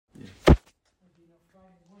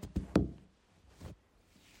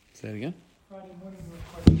Say it again. Friday morning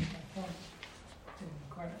recording. My phone didn't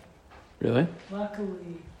record it. Really?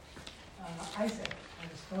 Luckily, Isaac on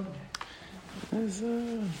his phone there. There's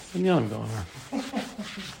some yelling going on.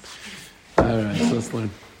 All right, so let's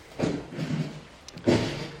learn.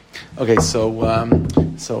 Okay, so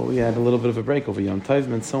we had a little bit of a break over Yom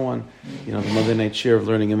Tov and so on. You know, the Monday night share of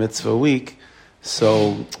learning a mitzvah a week.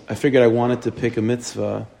 So I figured I wanted to pick a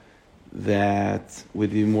mitzvah that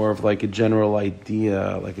would be more of like a general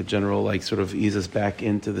idea, like a general, like sort of ease us back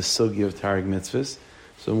into the sugi of Targum mitzvahs.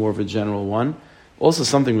 So more of a general one. Also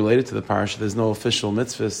something related to the parsha. There's no official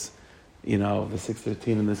mitzvahs, you know, the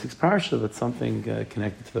 613 and the 6 parsha, but something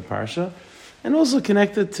connected to the parsha. And also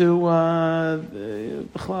connected to the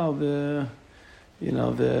Moshe Rabbeinu,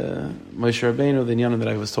 the Inyanim that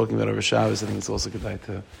I was talking about over Shabbos. I think it's also good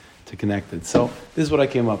to connect it. So this is what I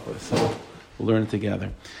came up with. So we'll learn it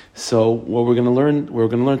together. So what we're going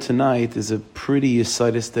to learn tonight is a pretty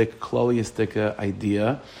Yisaitistic, Kloliistic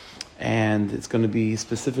idea, and it's going to be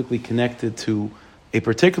specifically connected to a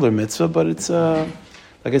particular mitzvah, but it's like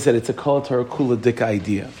I said, it's a Kol Torah Kula Dika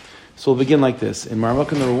idea. So we'll begin like this. In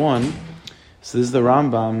Marmukah number 1, so this is the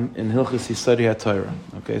Rambam in Hilchos Yisari HaTorah.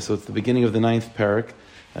 Okay, so it's the beginning of the 9th parak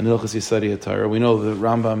in Hilchos Yisari HaTorah. We know the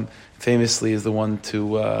Rambam famously is the one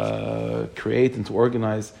to create and to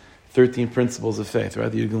organize 13 principles of faith, right?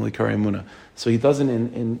 The Yugin Likari Emunah. So he doesn't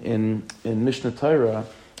in Mishnah Torah,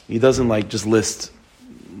 he doesn't like just list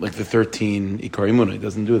like the 13 Ikari Emunah. He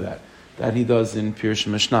doesn't do that. That he does in Pirush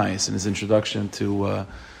Mishnayos in his introduction to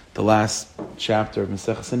the last chapter of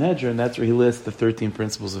Maseches Sanhedrin. That's where he lists the 13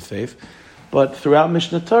 principles of faith. But throughout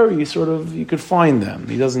Mishnah Torah, you could find them.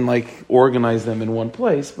 He doesn't like organize them in one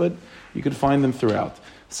place, but you could find them throughout.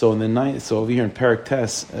 So over here in Parak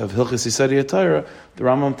Tes of Hilchos Yisari HaTorah, the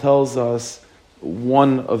Rambam tells us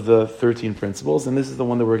one of the 13 principles, and this is the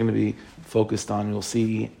one that we're going to be focused on. We'll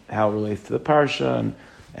see how it relates to the parsha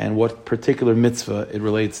and what particular mitzvah it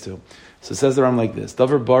relates to. So it says the Rambam like this: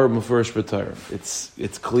 Davar bar mufurish b'Torah.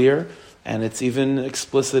 It's clear and it's even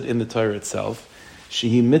explicit in the Torah itself.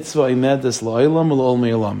 Shehi mitzvah imedes la'olam u'l'ol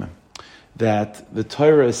me'olamim. That the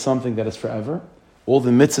Torah is something that is forever. All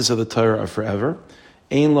the mitzvahs of the Torah are forever.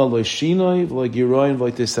 Ein la lo'shinoi v'lo'giroin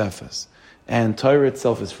v'lo'tesefes. And Torah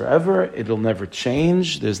itself is forever. It'll never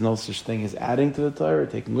change. There's no such thing as adding to the Torah,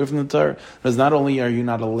 taking away from the Torah. Because not only are you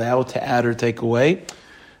not allowed to add or take away,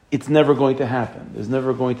 it's never going to happen. There's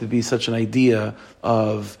never going to be such an idea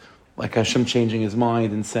of like Hashem changing his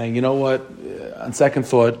mind and saying, you know what, on second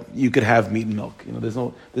thought, you could have meat and milk. You know, there's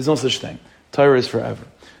no such thing. Torah is forever.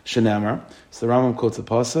 Shenamar. So the Rambam quotes a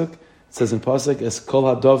pasuk. It says in pasuk, "Es kol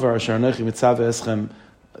hadavar asher anochi mitzaveh eschem."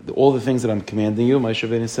 All the things that I'm commanding you, Moshe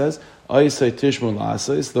Rabbeinu says, "Ayisay tishmu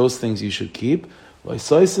la'asais." Those things you should keep.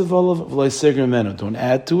 V'ayisaysev olav v'ayisegr menu. Don't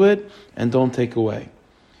add to it and don't take away.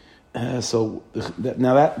 So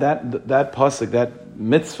now that pasuk, that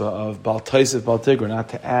mitzvah of Bal Taisef Bal Tigra, not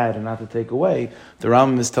to add and not to take away, the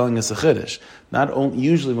Rambam is telling us a chiddush. Not only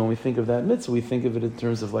usually when we think of that mitzvah, we think of it in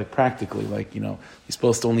terms of like practically, like you're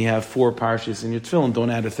supposed to only have 4 parshas in your tefillin, don't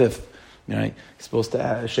add a 5th. Right? You're supposed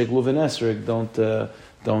to shake luv and esrog,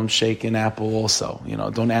 don't shake an apple also.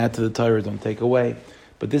 Don't add to the Torah, don't take away.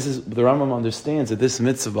 But the Rambam understands that this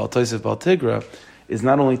mitzvah Bal Taisef Bal Tigra is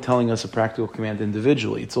not only telling us a practical command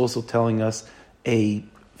individually, it's also telling us a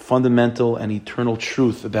fundamental and eternal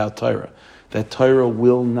truth about Torah, that Torah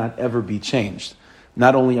will not ever be changed.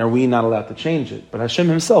 Not only are we not allowed to change it, but Hashem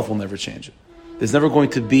himself will never change it. There's never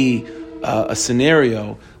going to be a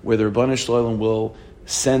scenario where the Rebbeinu Shalom will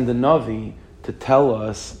send a Navi to tell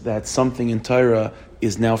us that something in Torah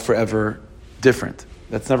is now forever different.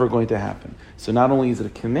 That's never going to happen. So not only is it a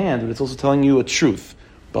command, but it's also telling you a truth.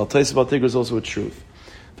 Bal Taisef Bal Tigra is also a truth.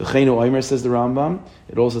 The Chenu Omer says the Rambam.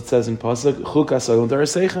 It also says in pasuk Chukas Alon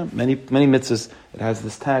Darasechem. Many mitzvahs it has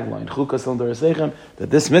this tagline Chukas Alon Darasechem, that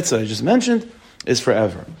this mitzvah I just mentioned is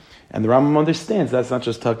forever. And the Rambam understands that's not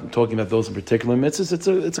just talking about those in particular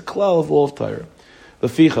mitzvahs. It's a klal of all of Torah. The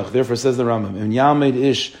Fichach, therefore, says the Rambam, Im Yamed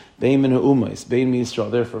Ish Bein Min Ha'umais Bein Mi Yisrael.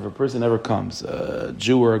 Therefore, if a person ever comes, a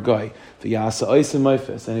Jew or a guy, the Yasa Oisim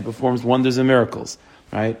Meifes, and he performs wonders and miracles.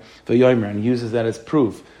 Right? The Yomer, and he uses that as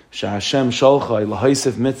proof. Sha'Hashem shalchai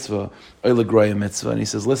lahaisef mitzvah or lagraya mitzvah. And he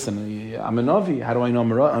says, listen, I'm a Navi. How do I know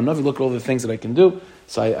I'm a Navi? Look at all the things that I can do.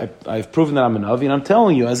 So I've proven that I'm a Navi, and I'm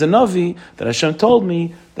telling you, as a Navi, that Hashem told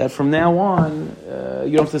me that from now on,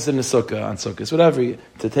 you don't have to sit in a sukkah on sukkahs, whatever,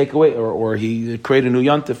 to take away, or he create a new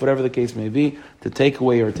yontif, whatever the case may be, to take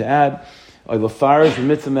away or to add. Or to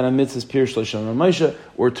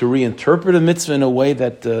reinterpret a mitzvah in a way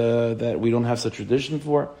that we don't have such tradition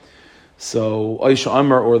for. So Aisha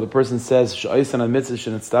Amar, or the person says,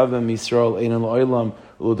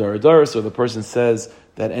 Udaradoris, or the person says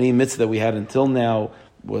that any mitzvah that we had until now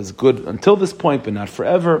was good until this point, but not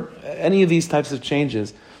forever. Any of these types of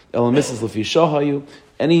changes, elamisas lefi shahayu,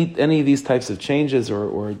 any of these types of changes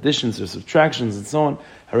or additions or subtractions and so on,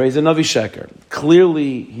 harei ze navi sheker.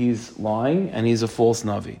 Clearly, he's lying and he's a false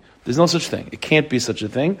navi. There's no such thing. It can't be such a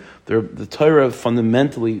thing. The Torah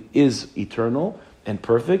fundamentally is eternal and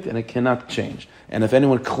perfect, and it cannot change. And if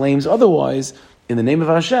anyone claims otherwise, in the name of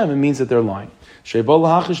Hashem, it means that they're lying. You're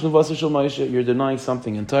denying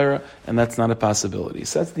something in Torah, and that's not a possibility.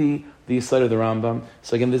 So that's the side of the Rambam.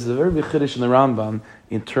 So again, this is a very big chiddush in the Rambam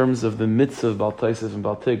in terms of the mitzvah of Baal Taisef and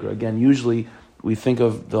Baal Tigra. Again, usually we think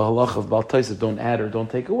of the halach of Baal Taisef, don't add or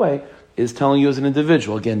don't take away, is telling you as an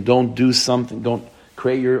individual. Again, don't do something, don't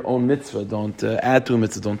create your own mitzvah, don't add to a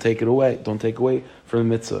mitzvah, don't take it away, don't take away from the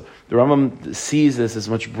mitzvah. The Rambam sees this as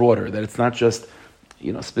much broader, that it's not just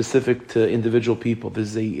specific to individual people.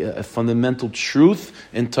 This is a fundamental truth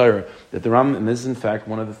in Torah, that the Rambam, and this is in fact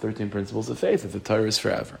one of the 13 principles of faith, that the Torah is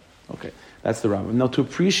forever. Okay, that's the Rambam. Now, to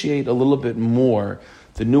appreciate a little bit more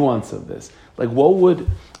the nuance of this, like what would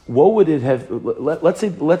it have? Let's say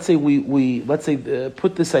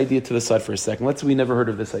put this idea to the side for a second. Let's say we never heard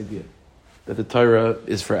of this idea that the Torah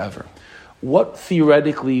is forever. What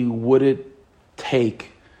theoretically would it take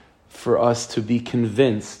for us to be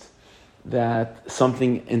convinced that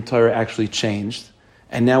something in Torah actually changed,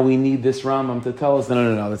 and now we need this Rambam to tell us,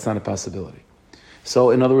 no, that's not a possibility.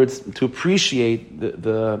 So, in other words, to appreciate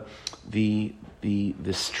the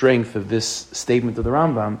strength of this statement of the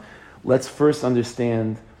Rambam, let's first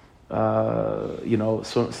understand, some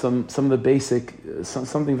of the basic,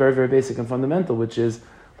 something very, very basic and fundamental, which is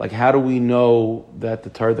like, how do we know that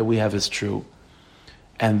the Torah that we have is true?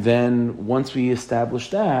 And then once we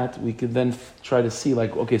establish that, we could then try to see,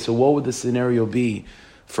 like, okay, so what would the scenario be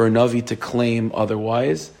for a Navi to claim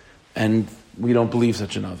otherwise, and we don't believe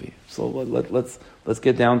such a Navi? So let's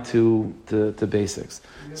get down to basics.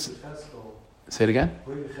 Say it again?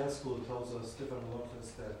 Tells us different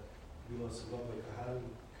halachas that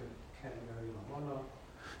can't marry Lamona.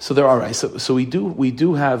 So there are, right? So we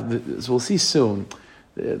do have. So we'll see soon.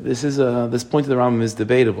 This point of the Rambam is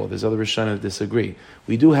debatable. There's other Rishonim that disagree.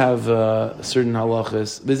 We do have certain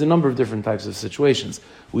halachas. There's a number of different types of situations.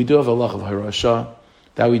 We do have a halach of harasha.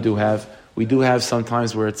 That we do have. We do have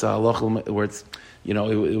sometimes where it's a halach where it's it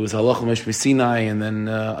was halach mishmi Sinai, and then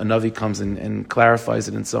a navi comes and clarifies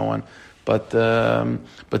it and so on. But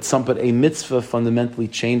a mitzvah fundamentally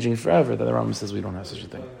changing forever, that the Rambam says we don't have such a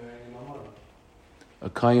thing. A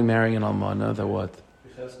kayin marrying an almana, that what?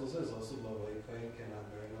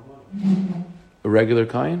 A regular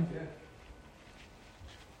kayin? Yeah.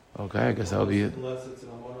 Okay, I guess that'll be it. Unless it's an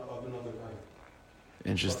almana of another kayin.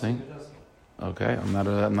 Interesting. Okay, I'm not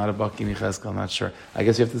a Baki Nicheskel, I'm not sure. I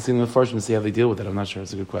guess you have to see the Mefarshim and see how they deal with it. I'm not sure.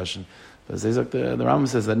 It's a good question. But the Rambam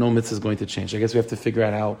says that no mitzvah is going to change. I guess we have to figure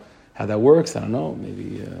out how that works. I don't know.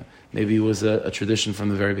 Maybe it was a tradition from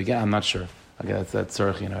the very beginning. I'm not sure. Okay, that's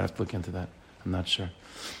Tzarech, I have to look into that. I'm not sure.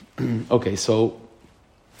 Okay, so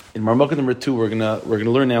in Marmukah number 2, we're gonna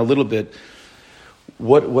learn now a little bit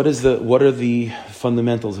what are the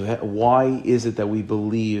fundamentals of why is it that we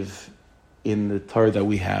believe in the Torah that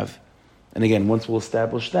we have. And again, once we'll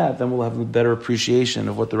establish that, then we'll have a better appreciation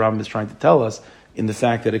of what the Rambam is trying to tell us in the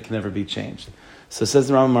fact that it can never be changed. So it says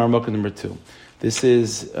the Rambam Marmukah number 2. This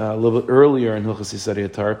is a little bit earlier in Hilchos Yisarei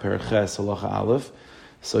Torah, Perches Halacha Aleph.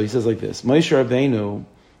 So he says like this: Moshe Rabbeinu.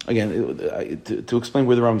 Again, to explain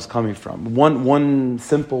where the Rambam is coming from. One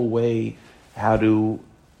simple way how to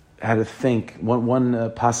think.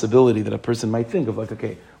 One possibility that a person might think of, like,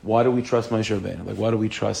 okay, why do we trust Moshe Rabbeinu? Like, why do we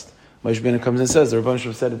trust? Moshe Rabbeinu comes and says, the Rebbeinu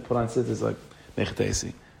Shalom said, put on sitters like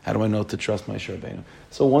Mechatesi. How do I know to trust Moshe Rabbeinu?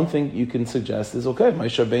 So one thing you can suggest is, okay,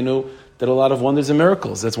 Moshe Rabbeinu did a lot of wonders and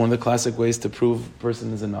miracles. That's one of the classic ways to prove a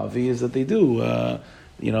person is a Navi, is that they do.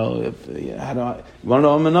 You want to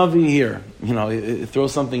know I'm a Navi here? It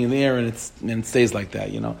throws something in the air and it stays like that.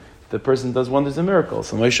 The person does wonders and miracles.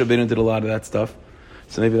 So Moshe Rabbeinu did a lot of that stuff.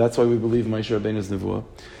 So maybe that's why we believe Moshe Rabbeinu's nevuah.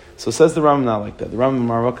 So says the Rambam not like that. The Rambam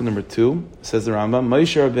Marmukah number 2 says the Rambam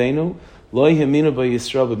Moshe Rabbeinu lo yeminu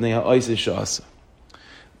b'Yisrael b'bnei ha'oisei she'asa.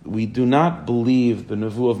 We do not believe the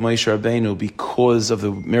nevuah of Moshe Rabbeinu because of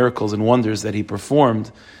the miracles and wonders that he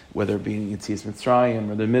performed, whether it be in Yetzias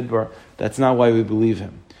Mitzrayim or the Midbar. That's not why we believe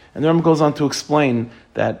him. And the Rambam goes on to explain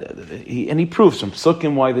that he proves from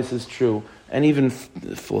Psukim why this is true, and even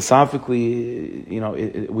philosophically,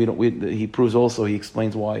 he proves also. He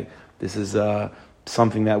explains why this is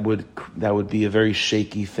something that would be a very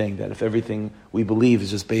shaky thing. That if everything we believe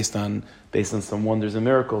is just based on some wonders and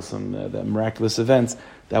miracles, some miraculous events,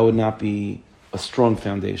 that would not be a strong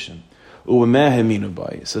foundation.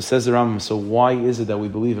 So says the Rambam, so why is it that we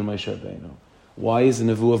believe in Moshe Rabbeinu? Why is the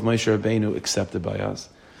nevuah of Moshe Rabbeinu accepted by us?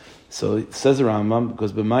 So it says the Rambam,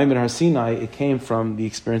 because b'Maimed Har Sinai, it came from the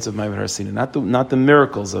experience of Maimed Har Sinai. Not the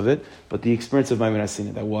miracles of it, but the experience of Maimed Har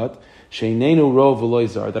Sinai. That what? Sheinenu ro v'lo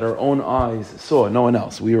zar, that our own eyes saw, no one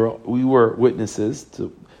else. We were witnesses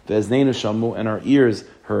to v'eznenu shamu, and our ears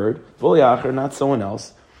heard. V'lo not someone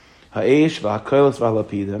else. Ha'esh v'hakolos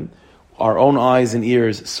v'halapidim. Our own eyes and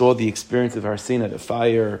ears saw the experience of Har Sinai, the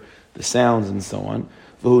fire, the sounds, and so on.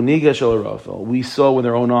 We saw with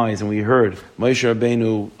our own eyes and we heard Moshe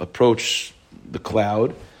Rabbeinu approach the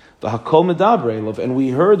cloud. And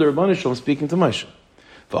we heard the Rebbeinu Shalom speaking to Moshe.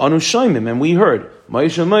 And we heard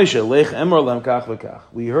Moshe, lech emor lam kach v'kach.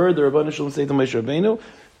 We heard the Rebbeinu Shalom say to Moshe Rabbeinu,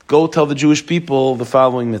 go tell the Jewish people the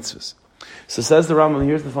following mitzvahs. So says the Rambam,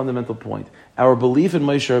 here's the fundamental point. Our belief in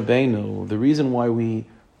Moshe Rabbeinu, the reason why we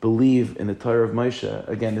believe in the Torah of Moshe,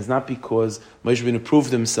 again, is not because Moshe Rabbeinu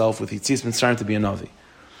proved himself with Yitzis Mitzrayim to be a Navi.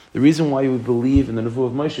 The reason why we believe in the nevuah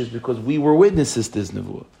of Moshe is because we were witnesses to this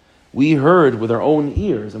nevuah. We heard with our own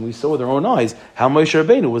ears and we saw with our own eyes how Moshe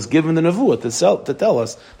Rabbeinu was given the nevuah to tell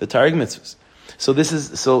us the Torah mitzvahs. So this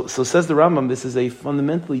is so says the Rambam. This is a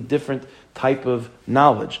fundamentally different type of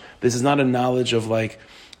knowledge. This is not a knowledge of like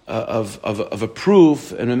of a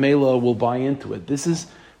proof, and Mamela will buy into it. This is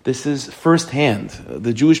firsthand.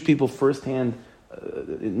 The Jewish people firsthand.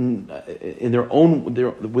 In their own,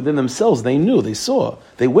 within themselves, they knew, they saw,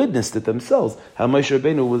 they witnessed it themselves, how Moshe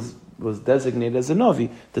Rabbeinu was designated as a Navi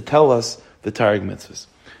to tell us the Torah mitzvahs.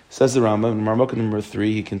 Says the Rambam, in Marmukah number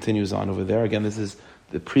 3, he continues on over there. Again, this is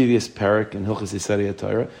the previous parak in Hilchos Yisarei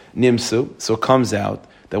Torah. Nimsu, so it comes out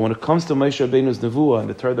that when it comes to Moshe Rabbeinu's nevuah and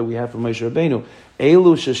the Torah that we have from Moshe Rabbeinu,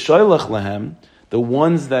 Elu sheshoylach lahem, the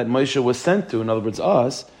ones that Moshe was sent to, in other words,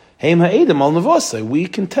 us, Heim ha'edim al nevosai, we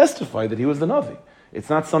can testify that he was the Navi. It's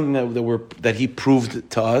not something that he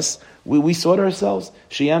proved to us. We saw it ourselves.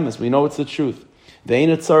 Sheyemes, we know it's the truth.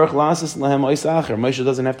 Moshe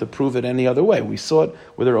doesn't have to prove it any other way. We saw it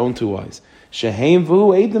with our own two eyes.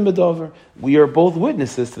 We are both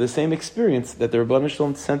witnesses to the same experience that the Rebbeinu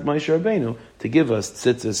Shalom sent Moshe Rabbeinu to give us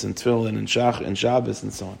tzitzis and tefillin and shach and Shabbos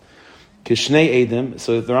and so on. Kishnei edim.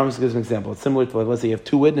 So the Rambam gives an example. It's similar to, let's say you have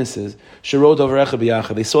two witnesses. They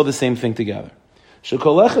saw the same thing together. Each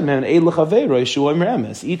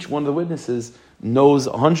one of the witnesses knows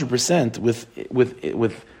 100%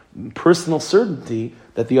 with personal certainty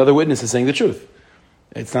that the other witness is saying the truth.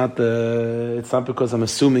 It's not because I'm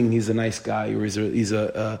assuming he's a nice guy or he's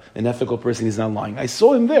an ethical person. He's not lying. I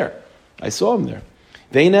saw him there. I don't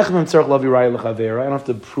have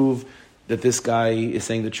to prove that this guy is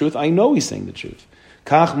saying the truth. I know he's saying the truth.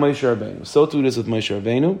 So too it is with Moshe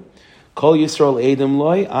Rabbeinu. Kol Yisrael Edom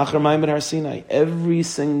Loi Achar Maimed Har Sinai. Every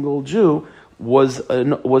single Jew was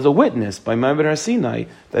a witness by Maimed Har Sinai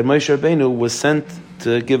that Moshe Rabbeinu was sent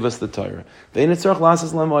to give us the Torah. And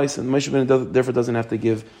Moshe Rabbeinu therefore doesn't have to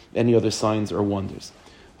give any other signs or wonders.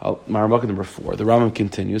 Marmukah number 4. The Rambam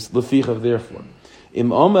continues. Lefichav, therefore,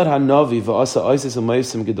 Im Omer HaNavi v'asa Isis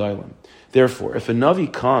u'Meisim Gedalim. Therefore, if a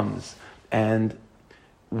Navi comes and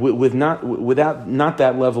without not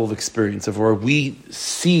that level of experience of where we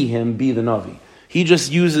see him be the Navi. He just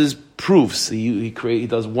uses proofs. He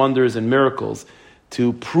does wonders and miracles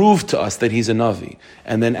to prove to us that he's a Navi.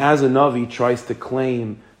 And then as a Navi tries to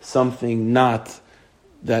claim something not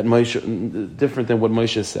that Moshe, different than what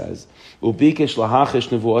Moshe says. If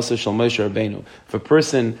a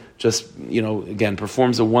person just, again,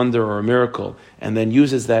 performs a wonder or a miracle and then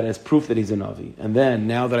uses that as proof that he's a Navi. And then,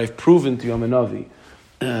 now that I've proven to you I'm a Navi,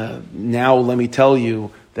 now let me tell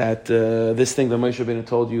you that this thing that Moshe Rabbeinu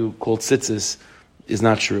told you called tzitzis is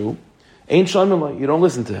not true. You don't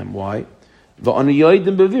listen to him. Why? We know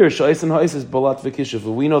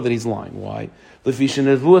that he's lying. Why? Is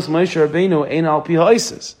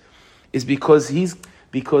because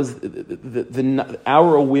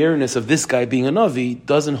our awareness of this guy being a Navi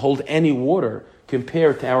doesn't hold any water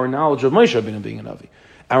compared to our knowledge of Moshe Rabbeinu being a Navi.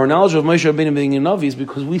 Our knowledge of Moshe Rabbeinu being a Navi is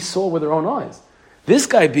because we saw with our own eyes. This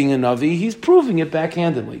guy being a Navi, he's proving it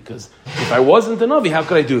backhandedly, because if I wasn't a Navi, how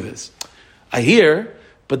could I do this? I hear,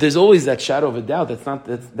 but there's always that shadow of a doubt.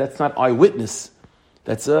 That's not eyewitness.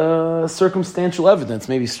 That's circumstantial evidence,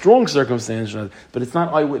 maybe strong circumstantial, but it's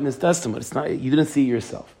not eyewitness testimony. It's not, you didn't see it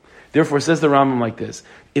yourself. Therefore, says the Rambam like this: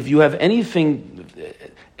 if you have anything,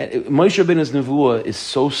 Moshe Rabbeinu's nevuah is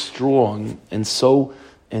so strong and so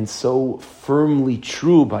firmly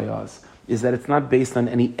true by us, is that it's not based on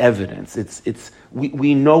any evidence.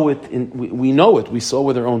 We know it. We know it. We saw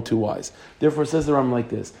with our own two eyes. Therefore, says the Rambam like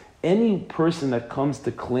this: any person that comes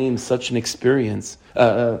to claim such an experience,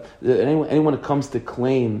 anyone that comes to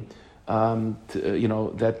claim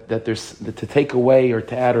that there's to take away or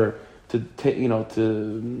to add or to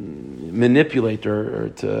manipulate or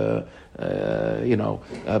to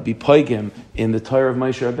be poigim in the Torah of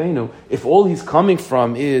Moshe Rabbeinu. If all he's coming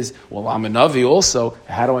from is, well, I'm a Navi also,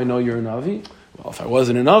 how do I know you're a Navi? Well, if I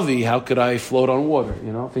wasn't a Navi, how could I float on water?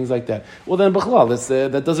 Things like that. Well, then,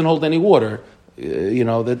 B'chlal, that doesn't hold any water.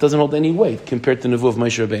 That doesn't hold any weight compared to Nevuah of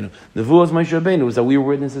Moshe Rabbeinu. Nevuah of Moshe Rabbeinu is that we were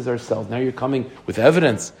witnesses ourselves. Now you're coming with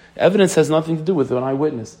evidence. Evidence has nothing to do with an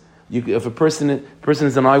eyewitness. If a person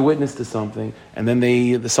is an eyewitness to something, and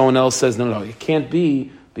then someone else says, no, it can't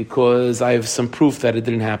be because I have some proof that it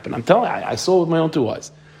didn't happen. I'm telling you, I saw it with my own two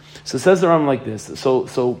eyes. So it says the Ram like this.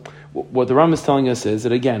 So what the Ram is telling us is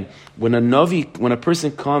that, again, when a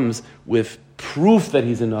person comes with proof that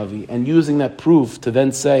he's a Navi, and using that proof to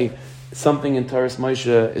then say something in Taras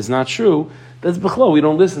Moshe is not true, that's b'chlo. We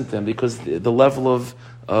don't listen to him because the level of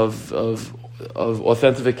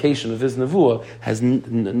authentication of his nevuah has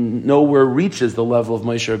nowhere reaches the level of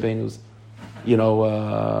Moshe Rabbeinu's,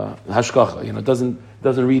 hashkacha.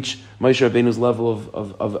 Doesn't reach Moshe Rabbeinu's level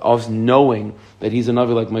of us knowing that he's a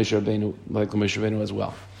navi like Moshe Rabbeinu as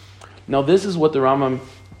well. Now, this is what the Rambam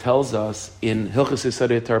tells us in Hilchos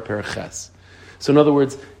Yisarei Torah Paraches. So, in other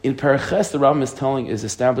words, in Paraches, the Rambam is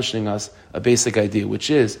establishing us a basic idea, which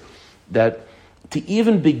is that to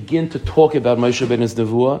even begin to talk about Moshe Rabbeinu's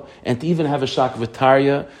nevuah and to even have a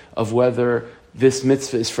shakvataria of whether this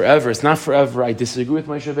mitzvah is forever, it's not forever, I disagree with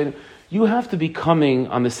Moshe Rabbeinu, you have to be coming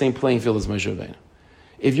on the same playing field as Moshe Rabbeinu.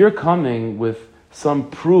 If you're coming with some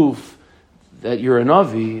proof that you're a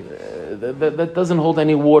Navi, that doesn't hold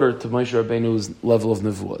any water to Moshe Rabbeinu's level of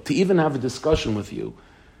nevuah. To even have a discussion with you,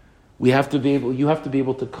 you have to be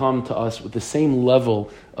able to come to us with the same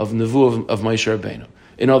level of nevuah of Moshe Rabbeinu.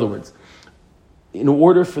 In other words, in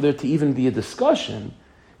order for there to even be a discussion,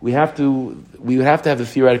 we would have to have a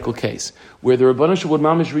theoretical case where the Rebbeinu Shalom would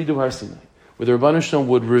mamish redo Har Sinai, where the Rebbeinu Shalom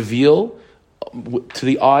would reveal to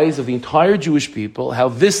the eyes of the entire Jewish people how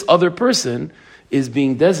this other person is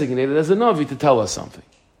being designated as a Navi to tell us something.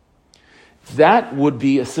 That would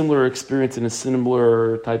be a similar experience and a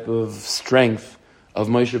similar type of strength of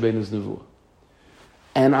Moshe Rabbeinu's nevuah.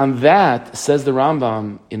 And on that, says the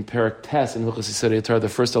Rambam in Perek Tes in Hilchos Yisarei Torah, the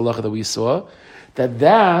first halacha that we saw,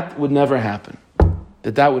 that would never happen.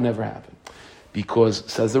 That would never happen. Because,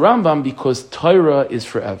 says the Rambam, because Torah is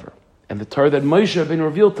forever. And the Torah that Moshe Rabbeinu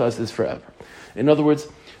revealed to us is forever. In other words,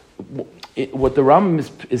 what the Rambam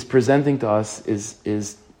is presenting to us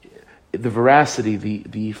is the veracity,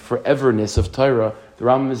 the foreverness of Torah. The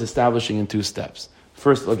Rambam is establishing in two steps.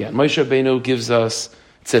 First, again, Moshe Rabbeinu gives us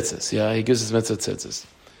tzitzis. Yeah, he gives us mitzvah tzitzis.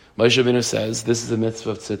 Moshe Rabbeinu says, this is the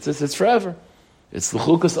mitzvah of tzitzis, it's forever. It's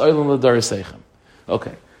l'chukas olam l'dar seichem.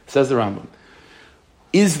 Okay, says the Rambam.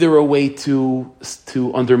 Is there a way to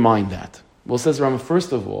undermine that? Well, says the Rambam,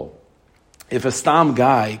 first of all, if a stam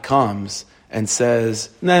guy comes and says,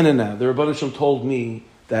 no, the Rebbeinu Shalom told me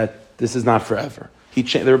that this is not forever. The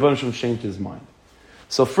Rebbeinu Shalom changed his mind.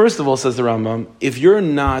 So first of all, says the Rambam, if you're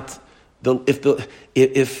not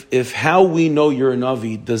if how we know you're a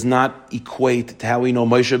Navi does not equate to how we know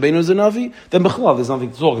Moshe Rabbeinu is a Navi, then b'chlal, there's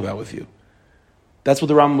nothing to talk about with you. That's what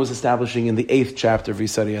the Rambam was establishing in the 8th chapter of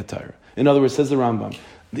Yisarei Torah. In other words, says the Rambam,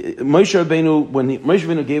 Moshe Rabbeinu, when Moshe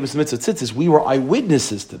Rabbeinu gave us mitzvah tzitzis, we were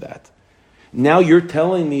eyewitnesses to that. Now you're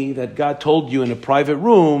telling me that God told you in a private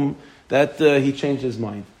room that he changed his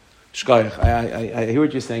mind. Shkayach, I hear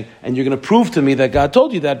what you're saying, and you're going to prove to me that God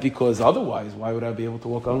told you that, because otherwise, why would I be able to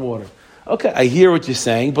walk on water? Okay, I hear what you're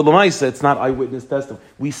saying, but Lamaisa, it's not eyewitness testimony.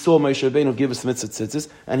 We saw Moshe Rabbeinu give us mitzvah tzitzis,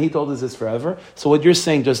 and he told us this forever. So what you're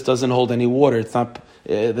saying just doesn't hold any water. It's not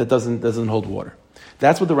that doesn't hold water.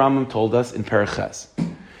 That's what the Rambam told us in Paraches.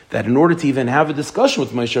 That in order to even have a discussion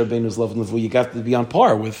with Moshe Rabbeinu's level of nevuah, you have to be on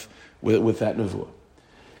par with that nevuah.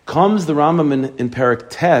 Comes the Rambam in Perek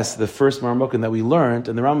Tes, the first Marmokin that we learned,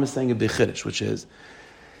 and the Rambam is saying a big chiddush, which is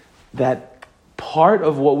that part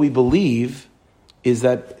of what we believe is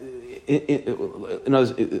that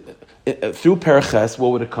through Paraches,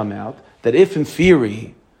 what would it come out? That if in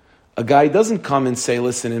theory a guy doesn't come and say,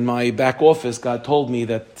 listen, in my back office, God told me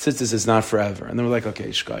that tzitzis is not forever. And then we're like, okay,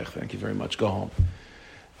 shkayach, thank you very much, go home.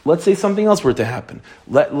 Let's say something else were to happen.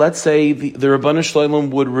 Let's say the Rebbeinu Shalom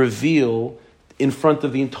would reveal in front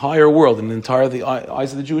of the entire world and the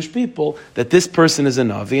eyes of the Jewish people that this person is a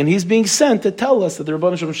Navi, and he's being sent to tell us that the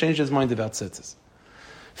Rebbeinu Shalom changed his mind about tzitzis.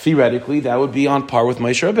 Theoretically, that would be on par with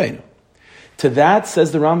Moshe Rabbeinu. To that,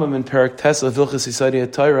 says the Rambam in Perek Tes of Hilchos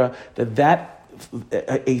Yisarei Torah, that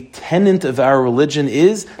a tenet of our religion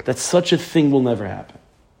is that such a thing will never happen.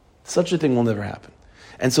 Such a thing will never happen.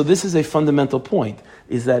 And so this is a fundamental point,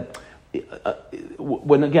 is that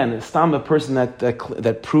when again, Stam, a person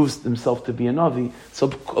that proves himself to be a Navi,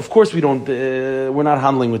 so of course we're not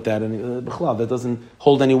handling with that, and that doesn't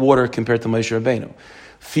hold any water compared to Moshe Rabbeinu.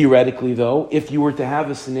 Theoretically, though, if you were to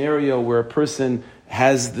have a scenario where a person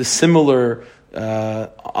has the similar,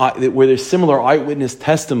 where there's similar eyewitness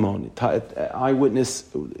testimony,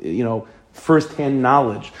 first-hand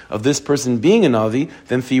knowledge of this person being a Navi,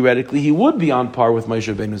 then theoretically he would be on par with Moshe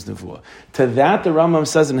Rabbeinu's Nevuah. To that, the Rambam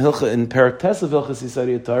says in Perek Tes of Hilchos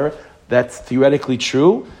Yisarei Torah, that's theoretically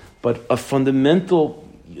true, but a fundamental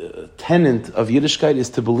tenet of Yiddishkeit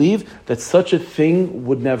is to believe that such a thing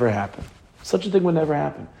would never happen. Such a thing would never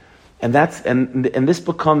happen. And this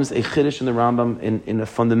becomes a chiddush in the Rambam in a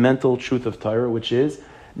fundamental truth of Torah, which is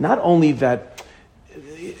not only is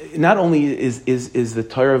the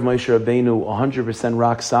Torah of Moshe Rabbeinu 100%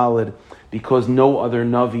 rock solid because no other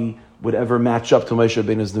Navi would ever match up to Moshe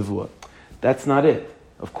Rabbeinu's Nevuah. That's not it.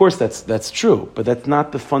 Of course that's true, but that's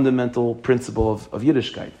not the fundamental principle of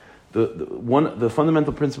Yiddishkeit. The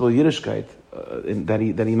fundamental principle of Yiddishkeit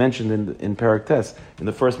that he mentioned in Perek Tes, in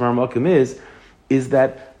the first Maramakim is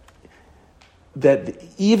that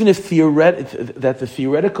even if the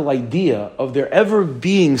theoretical idea of there ever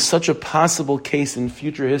being such a possible case in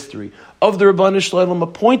future history of the Rabbanei Shalom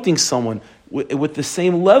appointing someone with the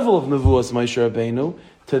same level of Nevuah as Moshe Rabbeinu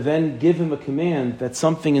to then give him a command that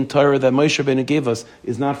something in Torah that Moshe Rabbeinu gave us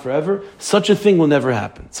is not forever, such a thing will never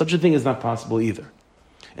happen. Such a thing is not possible either.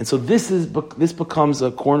 And so this becomes a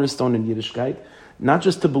cornerstone in Yiddishkeit, not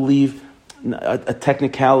just to believe a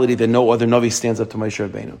technicality that no other Navi stands up to Moshe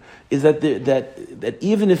Rabbeinu, is that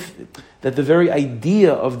even if that the very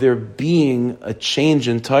idea of there being a change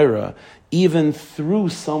in Torah, even through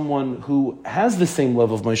someone who has the same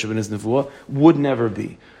level of Moshe Rabbeinu's Nevuah, would never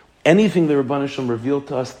be. Anything the Rabbanei Shalom revealed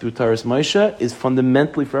to us through Torah's Moshe is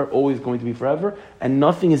fundamentally forever, always going to be forever, and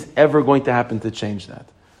nothing is ever going to happen to change that.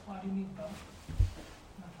 Why do you need both?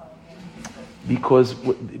 Because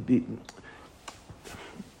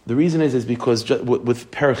the reason is because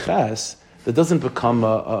with Perek Ches, that doesn't become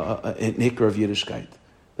an ikar of Yiddishkeit.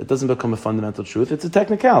 That doesn't become a fundamental truth. It's a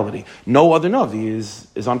technicality. No other Navi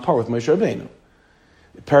is on par with Moshe Rabbeinu.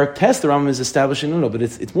 Perek Tes, the Rambam is establishing, no, but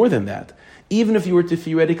it's more than that. Even if you were to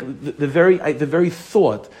theoretically, the very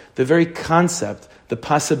thought, the very concept, the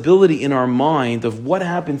possibility in our mind of what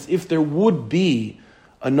happens if there would be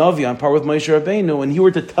a Navi on par with Moshe Rabbeinu, and he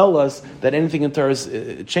were to tell us that anything in Torah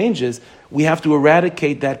changes, we have to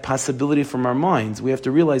eradicate that possibility from our minds. We have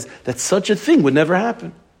to realize that such a thing would never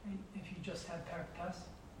happen. If you just had Perek Tes?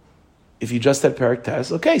 If you just had Perek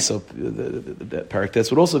Tes, okay, so the Perek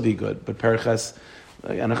Tes would also be good, but Perek Ches,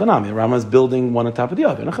 Anachanami, the Rama is building one on top of the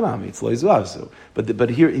other, Anachanami, it's Loizuavzu. But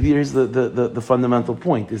here's the fundamental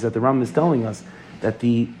point, is that the Rama is telling us that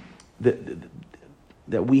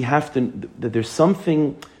that we have to, that there's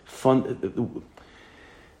something fun.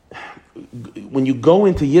 When you go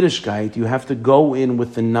into Yiddishkeit, you have to go in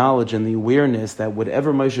with the knowledge and the awareness that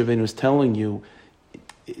whatever Moshe Rabbeinu is telling you,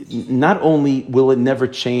 not only will it never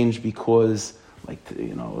change because,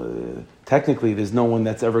 technically there's no one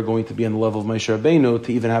that's ever going to be on the level of Moshe Rabbeinu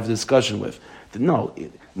to even have a discussion with. No,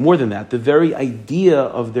 more than that, the very idea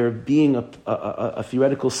of there being a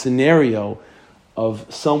theoretical scenario of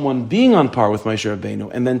someone being on par with Moshe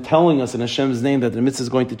Rabbeinu and then telling us in Hashem's name that the mitzvah is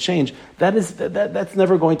going to change, that's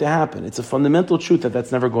never going to happen. It's a fundamental truth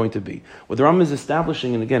that's never going to be. What the Rambam is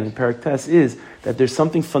establishing, and again in Perek Tes, is that there's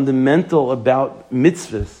something fundamental about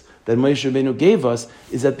mitzvahs that Moshe Rabbeinu gave us,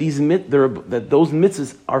 is that that those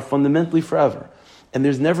mitzvahs are fundamentally forever. And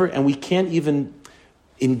we can't even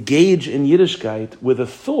engage in Yiddishkeit with a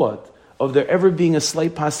thought of there ever being a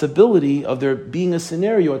slight possibility of there being a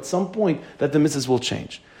scenario at some point that the mitzvahs will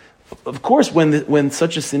change. Of course, when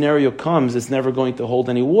such a scenario comes, it's never going to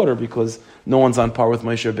hold any water because no one's on par with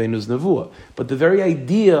Moshe Rabbeinu's Nevuah. But the very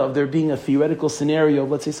idea of there being a theoretical scenario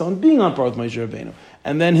of, let's say, someone being on par with Moshe Rabbeinu,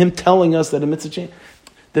 and then him telling us that a mitzvah change,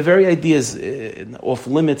 the very idea is off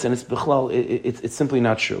limits, and it's simply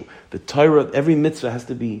not true. The Torah, every mitzvah has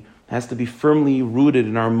to be firmly rooted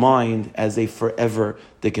in our mind as a forever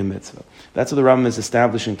dikkum mitzvah. That's what the Rambam is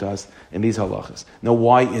establishing to us in these halachas. Now,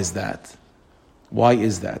 why is that? Why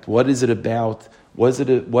is that? What is it about? What is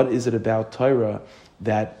it about Torah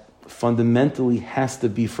that fundamentally has to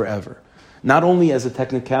be forever? Not only as a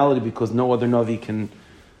technicality because no other Navi can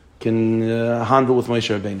handle with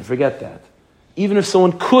Moshe Rabbeinu. Forget that. Even if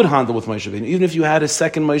someone could handle with Moshe Rabbeinu, even if you had a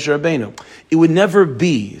second Moshe Rabbeinu, it would never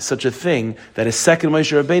be such a thing that a second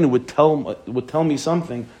Moshe Rabbeinu would tell me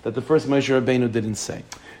something that the first Moshe Rabbeinu didn't say.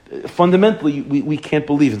 fundamentally, we can't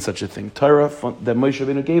believe in such a thing. Torah that Moshe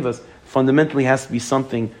Rabbeinu gave us fundamentally has to be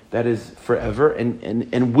something that is forever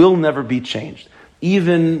and will never be changed.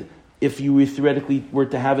 Even if you theoretically were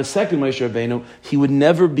to have a second Moshe Rabbeinu, he would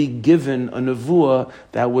never be given a nevuah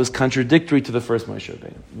that was contradictory to the first Moshe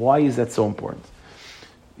Rabbeinu. Why is that so important?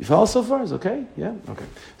 You follow so far? Is okay? Yeah? Okay.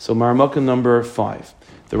 So Maramaka number 5.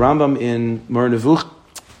 The Rambam in Moreh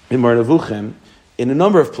Nevuchim, in a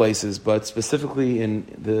number of places, but specifically in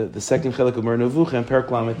the second chelik of Moreh Nevuchim, Perek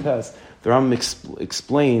Lamed Tes, the Rambam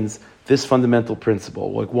explains this fundamental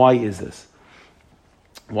principle. Like, why is this?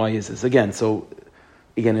 Why is this? Again,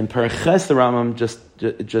 in Perek Ches, the Rambam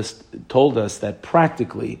just told us that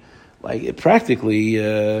practically,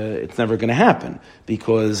 it's never going to happen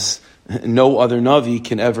because no other Navi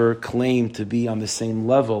can ever claim to be on the same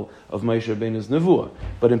level of Moshe Rabbeinu's Nevuah.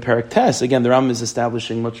 But in Perek Tes, again, the Rambam is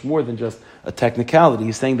establishing much more than just a technicality.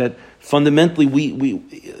 He's saying that fundamentally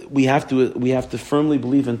we have to firmly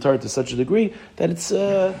believe in Torah to such a degree that it's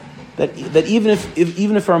that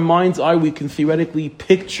even if our mind's eye we can theoretically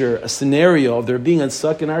picture a scenario of there being a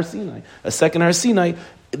second Har Sinai,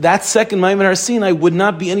 that second Maimon Har Sinai would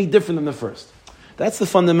not be any different than the first. That's the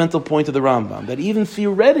fundamental point of the Rambam, that even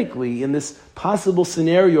theoretically, in this possible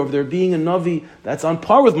scenario of there being a Navi that's on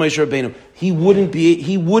par with Moshe Rabbeinu, he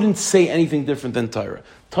wouldn't say anything different than Torah.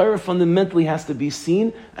 Torah fundamentally has to be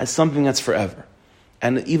seen as something that's forever.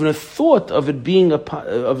 And even a thought of it being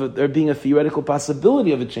there being a theoretical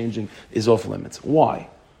possibility of it changing is off limits. Why?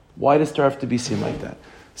 Why does Torah have to be seen like that?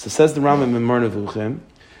 So says the Rambam in Moreh Nevuchim,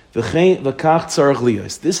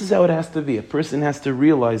 this is how it has to be. A person has to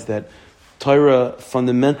realize that Torah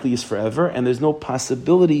fundamentally is forever, and there's no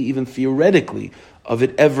possibility, even theoretically, of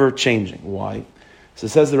it ever changing. Why? So it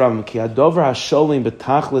says the Rambam, Ki hadover hasholim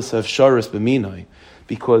betachlis havsharis b'minai,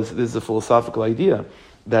 because this is a philosophical idea,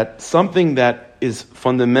 that something that is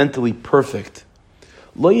fundamentally perfect,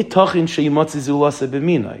 lo yitachin sheyimotzi zulasa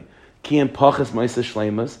b'minai, ki em pachas ma'isa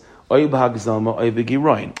shleimas, oy b'hagzama, oy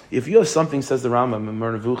b'giroin. If you have something, says the Rambam in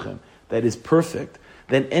Moreh Nevuchim, that is perfect,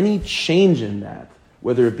 then any change in that,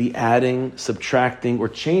 whether it be adding, subtracting, or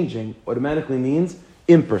changing, automatically means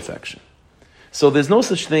imperfection. So there's no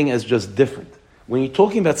such thing as just different. When you're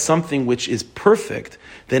talking about something which is perfect,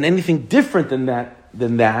 then anything different than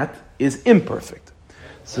that is imperfect.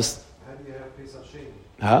 So, How do you have Pesach Sheni?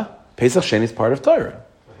 Huh? Pesach Sheni is part of Torah.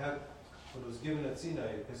 But when it was given at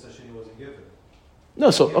Sinai, Pesach Sheni wasn't given. No,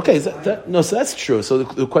 so okay, so that's true. So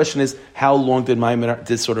the question is, how long did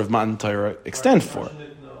this sort of Matan Torah extend for?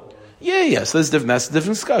 Yeah. So that's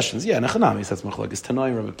different discussions. Yeah, Nechanami that's Machlokes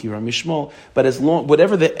Tanoim, Rabbi Akiva, Mishmol. But as long,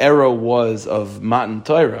 whatever the era was of Matan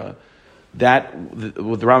Torah, what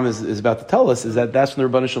the Rambam is about to tell us is that's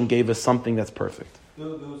when the Rebbeinu Shalom gave us something that's perfect. There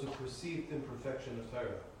was a perceived imperfection of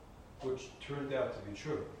Torah, which turned out to be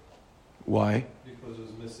true. Why? Because it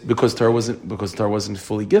was missing. Because Torah wasn't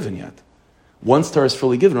fully given yet. Once Torah is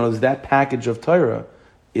fully given, in other words, that package of Torah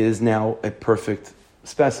is now a perfect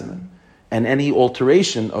specimen. And any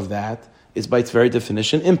alteration of that is, by its very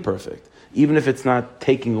definition, imperfect, even if it's not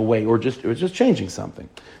taking away or just changing something.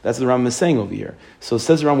 That's what the Rambam is saying over here. So it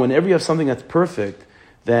says around whenever you have something that's perfect,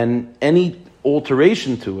 then any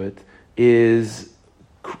alteration to it is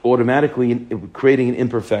automatically creating an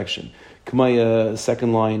imperfection. Kamaya,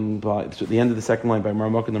 second line, at the end of the second line by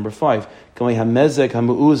Maramaka number 5. Kamaya hamezek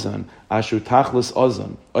hamuuzan ashu tachlis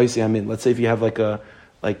ozan oisi hamin. Let's say if you have like a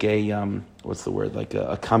what's the word? Like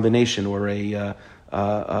a combination or a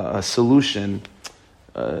solution,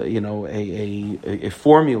 a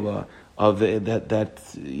formula of that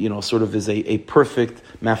sort of is a perfect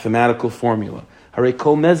mathematical formula. And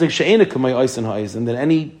then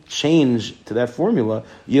any change to that formula,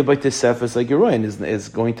 is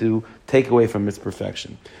going to take away from its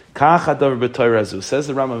perfection. Says the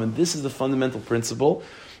Rambam, and this is the fundamental principle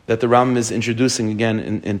that the Rambam is introducing again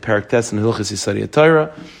in Perek Tes and Hilchos Yisarei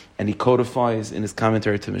Torah, and he codifies in his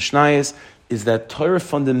commentary to Mishnayos, is that Torah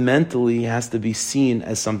fundamentally has to be seen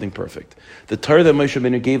as something perfect. The Torah that Moshe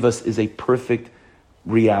Rabbeinu gave us is a perfect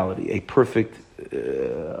reality, a perfect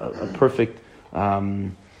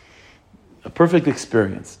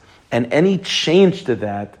experience. And any change to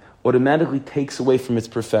that automatically takes away from its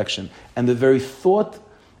perfection. And the very thought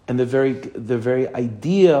and the very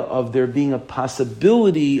idea of there being a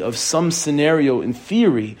possibility of some scenario in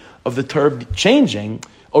theory of the Torah changing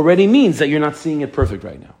already means that you're not seeing it perfect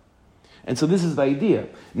right now. And so this is the idea.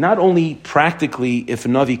 Not only practically, if a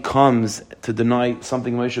Navi comes to deny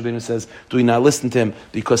something Moshe Rabbeinu says, do we not listen to him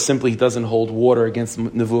because simply he doesn't hold water against the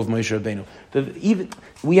Nevuah of Moshe Rabbeinu?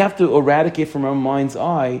 We have to eradicate from our mind's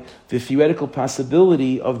eye the theoretical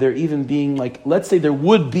possibility of there even being, like, let's say there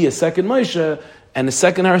would be a second Moshe and a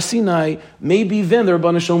second Har Sinai, maybe then the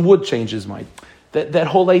Rabban Shalom would change his mind. That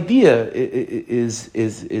whole idea is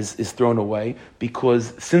thrown away,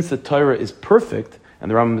 because since the Torah is perfect,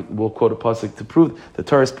 and the Rambam will quote a pasuk to prove the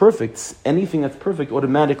Torah is perfect, anything that's perfect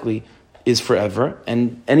automatically is forever,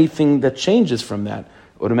 and anything that changes from that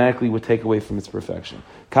automatically would take away from its perfection.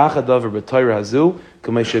 Kacha davar b'Torah hazu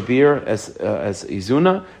k'mei shabir as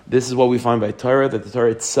izuna. This is what we find by Torah, that the Torah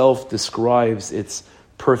itself describes its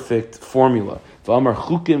perfect formula. V'amar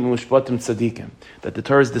chukim u'mishpatim tzadikim. That the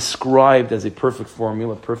Torah is described as a perfect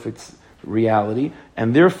formula, perfect reality,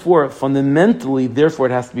 and therefore, fundamentally,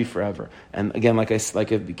 it has to be forever. And again, like I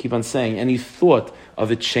keep on saying, any thought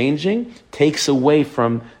of it changing takes away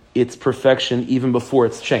from its perfection even before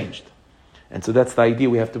it's changed. And so that's the idea.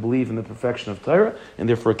 We have to believe in the perfection of Torah, and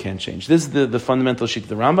therefore it can't change. This is the fundamental sheet of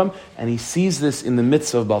the Rambam, and he sees this in the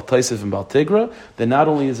midst of Baal Taisef and Baal Tigra, that not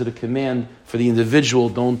only is it a command for the individual,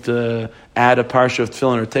 don't add a parsha of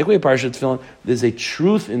tefillin or take away a parsha of tefillin. There's a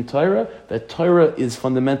truth in Torah that Torah is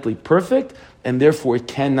fundamentally perfect, and therefore it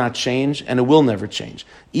cannot change, and it will never change.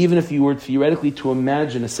 Even if you were theoretically to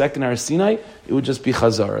imagine a second Har Sinai, it would just be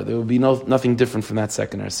Chazara. There would be nothing different from that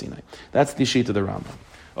second Har Sinai. That's the sheet of the Rambam.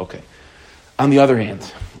 Okay. On the other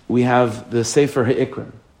hand, we have the Sefer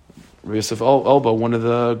HaIkrim, Yosef Elba, one of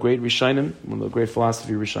the great Rishonim, one of the great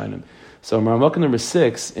philosophy Rishonim. So Maramaka number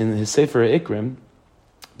 6, in his Sefer HaIkrim,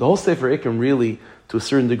 the whole Sefer HaIkrim really, to a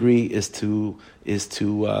certain degree, is to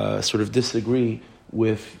sort of disagree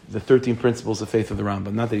with the 13 principles of faith of the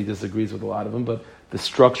Rambam. Not that he disagrees with a lot of them, but the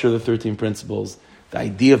structure of the 13 principles, the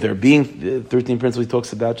idea of there being 13 principles he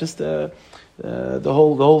talks about, just the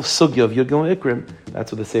whole sugya of Yud Ikrim.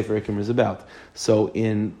 That's what the Sefer Ikrim is about. So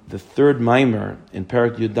in the third Maimer, in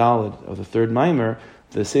Parak Yud Daled of the third Maimer,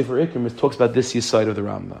 the Sefer Ikrim talks about this Yisod of the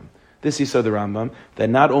Rambam. This Yisod of the Rambam, that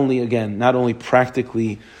not only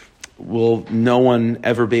practically will no one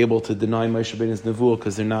ever be able to deny Moshe Rabbeinu's Nevuah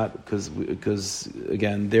because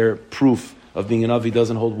again, their proof of being an Navi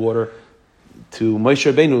doesn't hold water to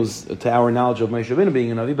Moshe Rabbeinu's, to our knowledge of Moshe Rabbeinu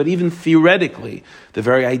being a Navi, but even theoretically, the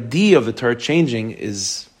very idea of the Torah changing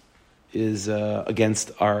is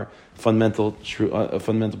against our fundamental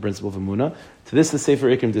principle of Emunah. To this, the Sefer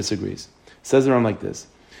Ikrim disagrees. It says the Rambam like this.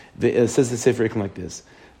 Says the Sefer Ikrim like this.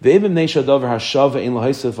 Says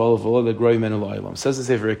the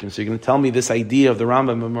Sefer Ikrim. So you're going to tell me this idea of the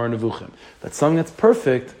Rambam and Mar Nevuchim, that something that's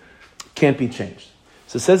perfect can't be changed.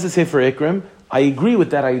 So says the Sefer Ikrim, I agree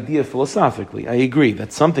with that idea philosophically. I agree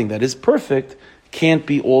that something that is perfect can't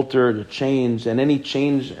be altered or changed, and any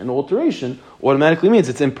change and alteration automatically means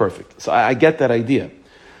it's imperfect. So I get that idea.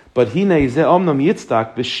 But says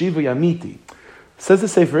the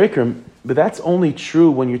Sefer Ikrim, but that's only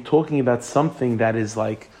true when you're talking about something that is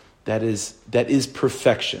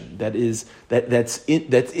perfection, that's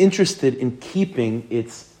interested in keeping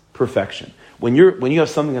its perfection. When you have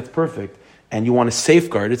something that's perfect and you want to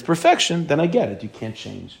safeguard its perfection, then I get it. You can't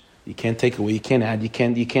change, you can't take away, you can't add, you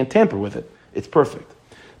can't tamper with it. It's perfect.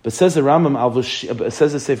 But says the Rambam,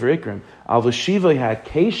 says the Sefer Ikrim, Al v'shiva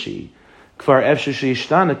ha'keshi kvar efshe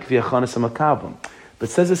sheishtana kvi achanas hamakablim. But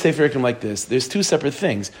says the Sefer Ikrim like this: there's two separate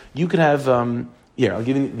things. You could have here. I'll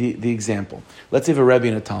give you the example. Let's say you have a Rebbe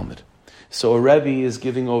and a Talmud. So a Rebbe is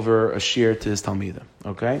giving over a shir to his Talmidah.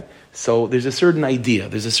 Okay, so there's a certain idea,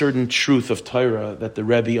 there's a certain truth of Torah that the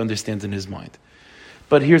Rebbe understands in his mind.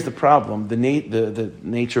 But here's the problem: the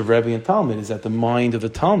nature of Rebbe and Talmud is that the mind of the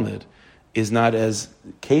Talmud is not as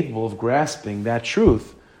capable of grasping that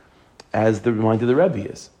truth as the mind of the Rebbe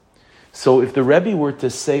is. So if the Rebbe were to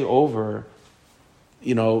say over,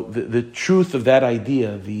 the truth of that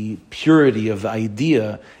idea, the purity of the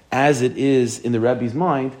idea as it is in the Rebbe's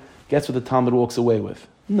mind, guess what the Talmud walks away with?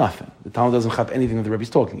 Nothing. The Talmud doesn't have anything that the Rebbe's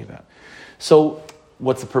talking about. So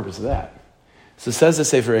what's the purpose of that? So says the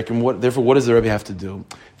Sefer Ikrim, therefore what does the Rebbe have to do?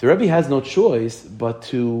 The Rebbe has no choice but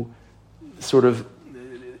to sort of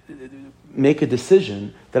make a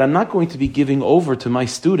decision that I'm not going to be giving over to my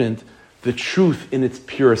student the truth in its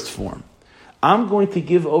purest form. I'm going to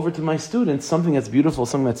give over to my student something that's beautiful,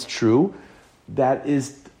 something that's true, that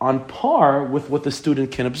is on par with what the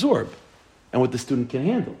student can absorb and what the student can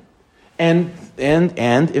handle. And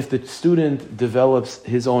if the student develops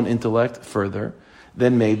his own intellect further,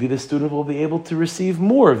 then maybe the student will be able to receive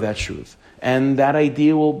more of that truth. And that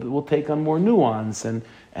idea will take on more nuance, and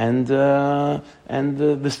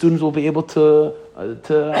the students will be able to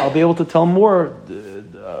I'll be able to tell more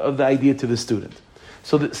of the idea to the student.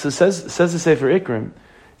 So says the Sefer Ikrim,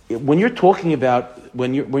 when you're talking about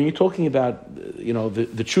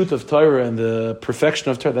the truth of Torah and the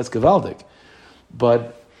perfection of Torah, that's gewaldig.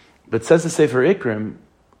 But says the Sefer Ikrim,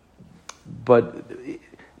 but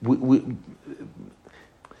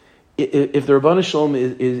if the Rabbanu Shalom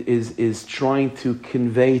is trying to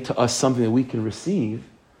convey to us something that we can receive,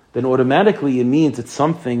 then automatically it means it's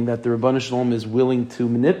something that the Rabbanu Shalom is willing to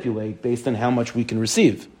manipulate based on how much we can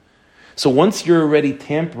receive. So once you're already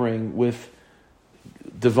tampering with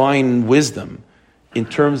divine wisdom in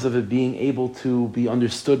terms of it being able to be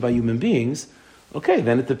understood by human beings, okay,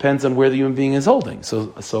 then it depends on where the human being is holding.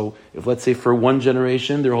 So if, let's say, for one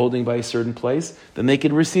generation they're holding by a certain place, then they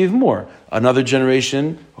can receive more. Another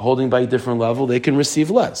generation holding by a different level, they can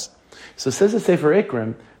receive less. So says the Sefer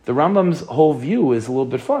Ikrim, the Rambam's whole view is a little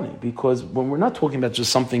bit funny, because when we're not talking about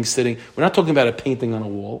just something sitting, we're not talking about a painting on a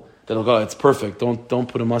wall that'll go, it's perfect, don't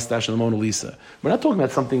put a mustache on the Mona Lisa. We're not talking about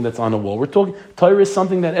something that's on a wall. We're talking, Torah is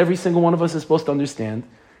something that every single one of us is supposed to understand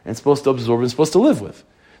and supposed to absorb and supposed to live with.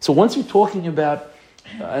 So once you're talking about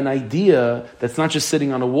an idea that's not just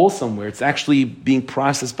sitting on a wall somewhere, it's actually being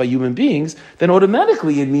processed by human beings, then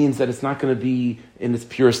automatically it means that it's not going to be in its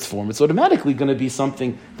purest form. It's automatically going to be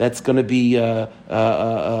something that's going to be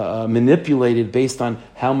manipulated based on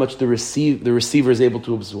how much the receiver is able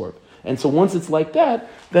to absorb. And so once it's like that,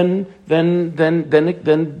 then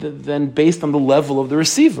based on the level of the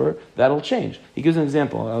receiver, that'll change. He gives an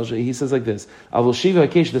example. He says like this: Avol Shiva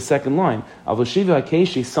Hakesh, the second line. Avol Shiva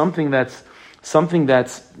Hakesh, something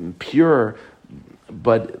that's pure,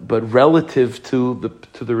 but relative to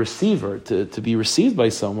the receiver, to be received by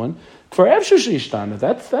someone. For that's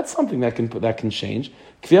something that can change.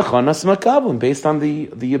 Based on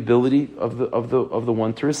the ability of the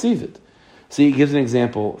one to receive it. So he gives an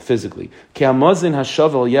example physically.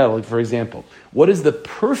 For example, what is the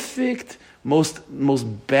perfect, most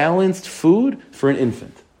balanced food for an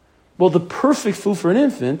infant? Well, the perfect food for an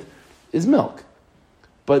infant is milk.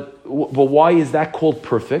 But why is that called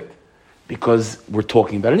perfect? Because we're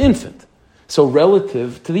talking about an infant. So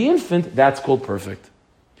relative to the infant, that's called perfect.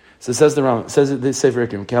 So says the Sefer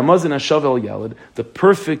Ikrim, the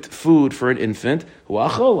perfect food for an infant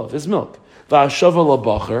is milk.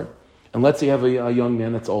 And let's say you have a young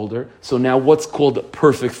man that's older. So now what's called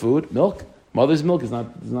perfect food? Milk. Mother's milk is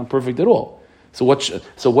not perfect at all. So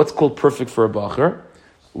what's called perfect for a bacher?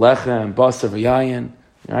 Lechem, basar, v'yayin,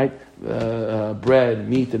 right? Bread,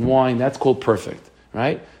 meat, and wine. That's called perfect,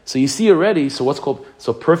 right? So you see already.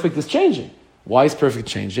 So perfect is changing. Why is perfect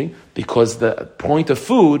changing? Because the point of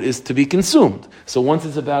food is to be consumed. So once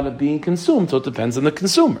it's about it being consumed, so it depends on the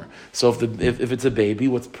consumer. So if it's a baby,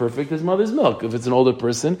 what's perfect is mother's milk. If it's an older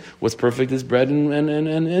person, what's perfect is bread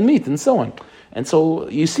and meat, and so on. And so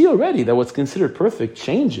you see already that what's considered perfect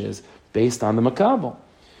changes based on the makabel.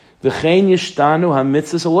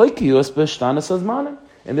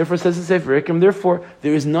 And therefore, says the Sefer Ikrim, therefore,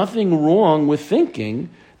 there is nothing wrong with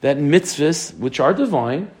thinking that mitzvahs, which are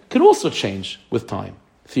divine, could also change with time,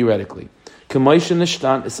 theoretically. And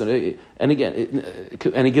again,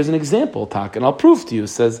 and he gives an example, Taka, and I'll prove to you,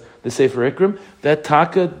 says the Sefer Ikrim, that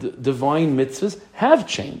Taka, divine mitzvahs, have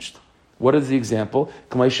changed. What is the example?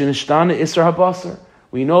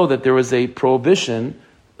 We know that there was a prohibition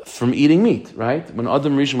from eating meat, right? When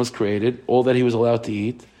Adam Rishon was created, all that he was allowed to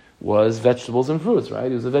eat was vegetables and fruits, right?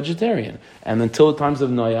 He was a vegetarian. And until the times of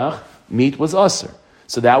Noach, meat was asur.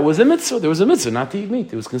 So that was a mitzvah. There was a mitzvah not to eat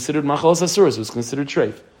meat. It was considered machal asuros. It was considered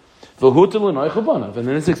treif. And then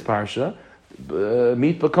in the sixth parsha,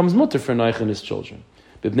 meat becomes mutter for Noach and his children.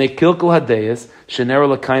 In the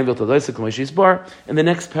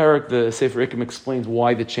next parak, the Sefer Ikrim explains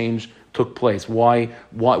why the change took place.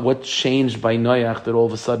 What changed by Noach that all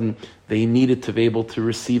of a sudden they needed to be able to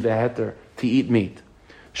receive a heter to eat meat.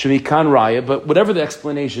 Shemikan raya, but whatever the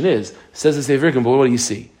explanation is, says the Sefer Ikrim, but what do you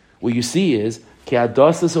see? What you see is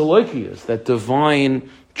that divine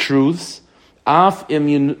truths, that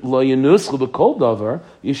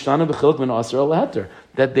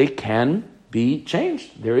they can be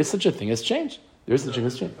changed. There is such a thing as change. There is such a thing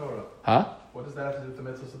as change. Huh? What does that have to do with the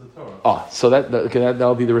mitzvahs of the Torah? So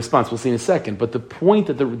that'll be the response. We'll see in a second. But the point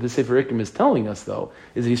that the Sefer Ikrim is telling us, though,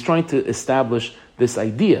 is that he's trying to establish this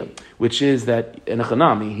idea, which is that in a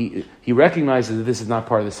Chanami, he recognizes that this is not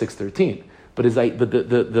part of the 613. But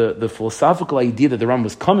the philosophical idea that the Ram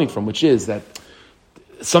was coming from, which is that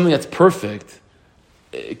something that's perfect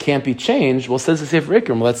can't be changed, well, says the Sefer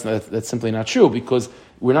Ikrim, well, that's simply not true, because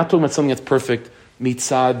we're not talking about something that's perfect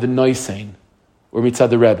mitzad the noisein, or mitzad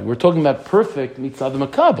the Rebbe. We're talking about perfect mitzad the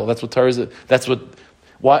makabel. That's what Torah is.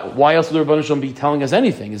 Why else would the Rebbeinu Shalom be telling us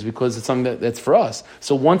anything? Is because it's something that's for us.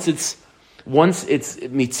 So once it's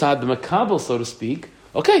mitzad the makabel, so to speak,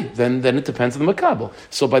 okay, then it depends on the makabel.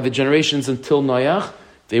 So by the generations until Noach,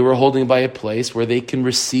 they were holding by a place where they can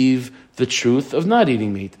receive the truth of not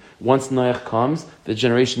eating meat. Once Noach comes, the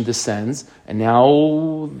generation descends, and now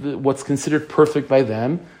what's considered perfect by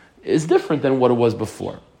them is different than what it was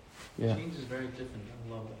before. Yeah. Change is very different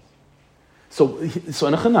on levels. So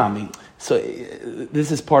in a Hanami,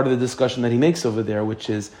 this is part of the discussion that he makes over there, which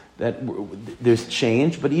is that there's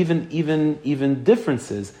change, but even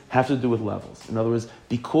differences have to do with levels. In other words,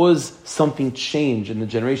 because something changed in the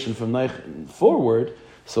generation from Noach forward,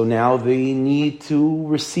 so now they need to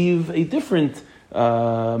receive a different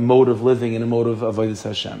mode of living and a mode of avodas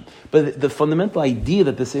Hashem. But the fundamental idea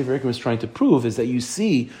that the Sefer Hikrim is trying to prove is that you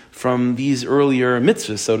see from these earlier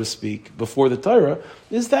mitzvahs, so to speak, before the Torah,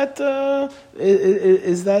 is that there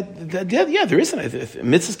is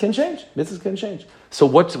mitzvahs can change. Mitzvahs can change. So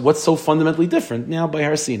what's so fundamentally different now by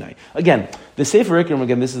Har Sinai? Again, the Sefer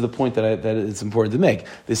Hikrim, this is the point that it's important to make.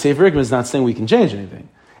 The Sefer Hikrim is not saying we can change anything.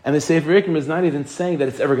 And the Sefer Hikrim is not even saying that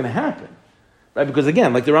it's ever going to happen. Right? Because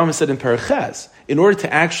again, like the Rambam said in Parachas, in order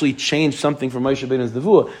to actually change something from Moshe Rabbeinu's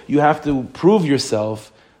Nevuah, you have to prove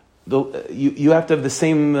yourself, you have to have the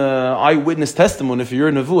same eyewitness testimony if you're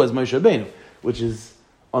a Nevuah as Moshe Rabbeinu, which is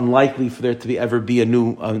unlikely for there to ever be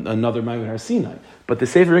another Ma'amad Har Sinai. But the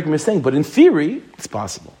Sefer Hikrim is saying, but in theory, it's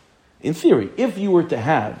possible. In theory, if you were to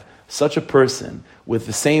have such a person with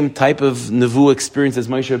the same type of Nevuah experience as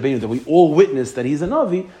Moshe Rabbeinu, that we all witness that he's a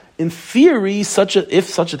Navi, in theory, if such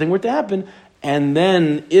a thing were to happen, and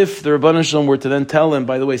then if the Rabbanan Shalom were to then tell him,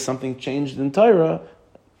 by the way, something changed in Torah,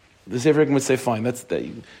 the Sefer Hikrim would say, fine, that's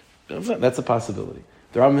a possibility.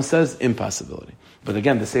 The Rambam says impossibility. But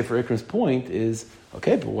again, the Sefer Hikrim's point is,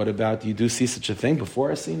 okay, but what about you do see such a thing before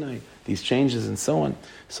Har Sinai, these changes and so on.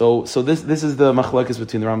 So this is the machlekes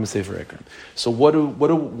between the Rambam and Sefer Hikrim.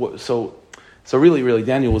 So really,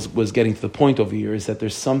 Daniel was getting to the point over here is that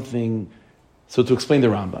there's something. So to explain the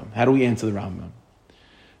Rambam, how do we answer the Rambam?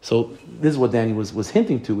 So this is what Daniel was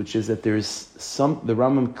hinting to, which is that the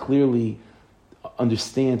Rambam clearly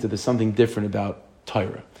understands that there's something different about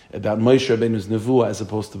Torah, about Moshe Rabbeinu's Nevuah as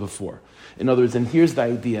opposed to before. In other words, and here's the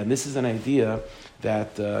idea, and this is an idea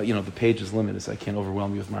that, the page is limited, so I can't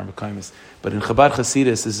overwhelm you with Marmakaimis. But in Chabad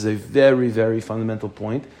Hasidus, this is a very, very fundamental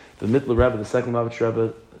point. The Mittler Rebbe, the second Lubavitch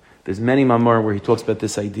Rebbe, there's many mamar where he talks about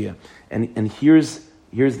this idea. And here's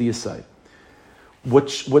the aside. What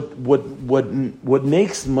makes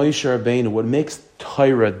Moshe Rabbeinu, what makes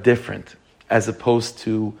Torah different as opposed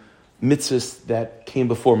to mitzvahs that came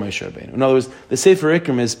before Moshe Rabbeinu? In other words, the Sefer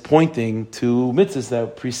Hikrim is pointing to mitzvahs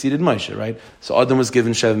that preceded Moshe, right? So Adam was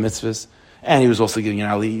given Shev mitzvahs, and he was also given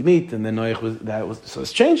an Ali meat, and then Noach so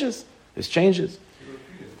it's changes. It's changes.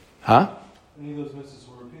 Huh? Any of those mitzvahs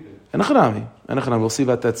were repeated. And we'll see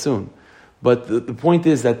about that soon. But the point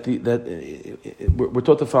is that we're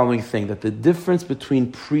taught the following thing, that the difference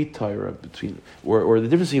between pre-Torah, or the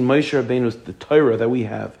difference between Moshe Rabbeinu's, the Torah that we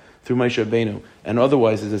have through Moshe Rabbeinu, and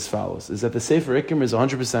otherwise is as follows, is that the Sefer Hikrim is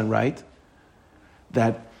 100% right,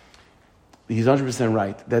 that he's 100%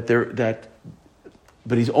 right,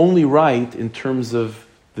 but he's only right in terms of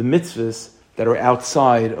the mitzvahs that are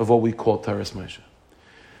outside of what we call Taras Moshe.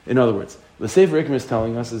 In other words, the Sefer Hikrim is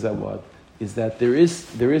telling us is that what? Is that there is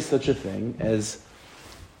such a thing as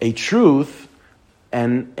a truth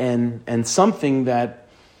and something that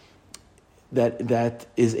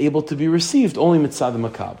is able to be received only mitzad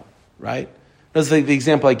makabel, right? That's like the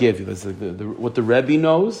example I gave you. That's what the Rebbe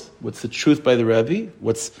knows, what's the truth by the Rebbe,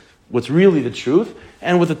 what's really the truth,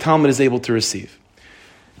 and what the Talmud is able to receive.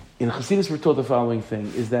 In Chassidus, we're told the following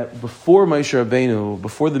thing, is that before Moshe Rabbeinu,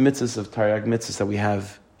 before the mitzvahs of Taryag mitzvahs that we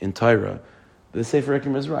have in Torah, the Sefer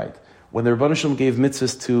Hikrim is right. When the Rebbeinu Shalom gave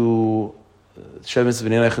mitzvahs to Shev mitzvah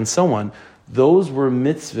v'nelech and so on, those were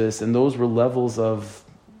mitzvahs and those were levels of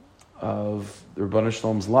the Rebbeinu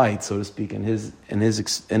Shalom's light, so to speak, and his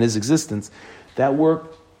existence, that were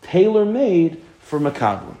tailor-made for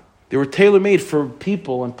Makablim. They were tailor-made for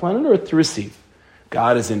people on planet Earth to receive.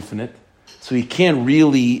 God is infinite, so he can't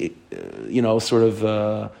really,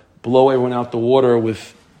 blow everyone out the water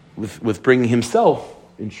with bringing himself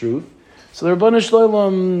in truth. So the Rebbeinu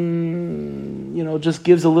Shalom, just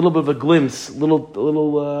gives a little bit of a glimpse,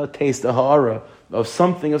 little taste, a ha'ara of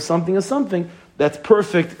something that's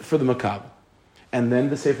perfect for the Makabel. And then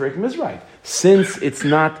the Sefer Hikrim is right. Since it's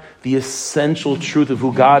not the essential truth of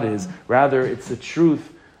who God is, rather it's the truth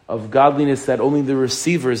godliness that only the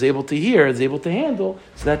receiver is able to hear, is able to handle.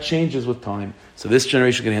 So that changes with time. So this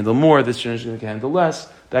generation can handle more, this generation can handle less.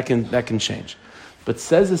 That can change. But in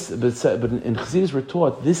Chassidus we're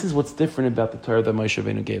taught this is what's different about the Torah that Moshe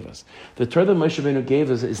Rabbeinu gave us. The Torah that Moshe Rabbeinu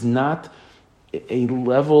gave us is not a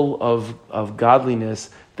level of godliness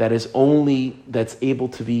that's able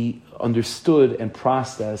to be understood and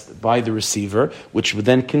processed by the receiver, which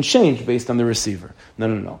then can change based on the receiver.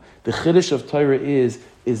 No. The Chiddush of Torah is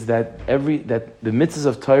that the mitzvahs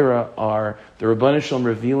of Torah are the Rabbanah Shalom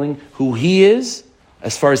revealing who He is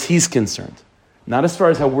as far as He's concerned. Not as far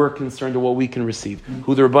as how we're concerned or what we can receive,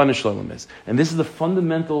 who the Rabbanah Shalom is. And this is the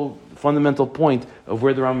fundamental point of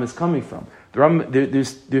where the Rambam is coming from. The Rambam,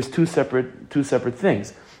 there's two separate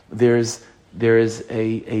things. There is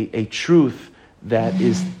a truth that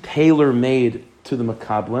is tailor-made to the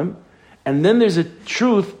Makablim, and then there's a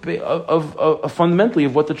truth of fundamentally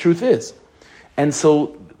of what the truth is. And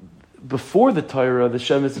so, before the Torah, the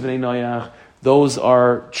Shem Mitzvah B'nai Noach, those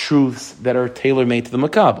are truths that are tailor-made to the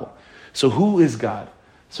Makabel. So who is God?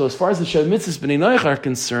 So as far as the Shem Mitzvah B'nai Noach are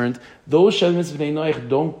concerned, those Shem Mitzvah B'nai Noach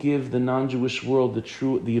don't give the non-Jewish world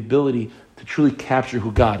the ability to truly capture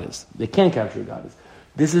who God is. They can't capture who God is.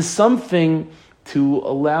 This is something to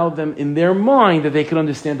allow them in their mind that they can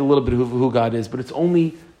understand a little bit of who God is, but it's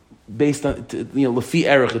only based on, Lefi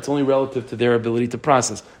Erech, it's only relative to their ability to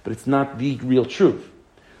process, but it's not the real truth.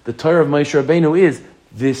 The Torah of Moshe Rabbeinu is,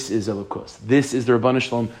 this is Elokus. This is the Rabbanah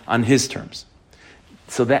Shalom on his terms.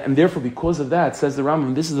 So that, and therefore, because of that, says the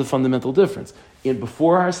Rambam, this is the fundamental difference.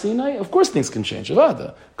 Before Har Sinai, of course things can change,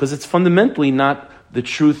 because it's fundamentally not the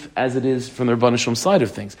truth as it is from the Rabbanah Shalom side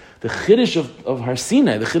of things. The Chiddush of Har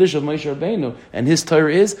Sinai, the Chiddush of Moshe Rabbeinu, and his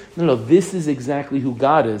Torah is, no, this is exactly who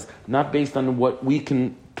God is, not based on what we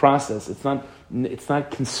can process. It's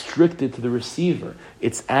not constricted to the receiver.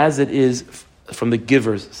 It's as it is from the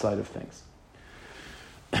giver's side of things.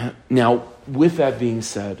 Now, with that being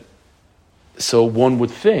said, so one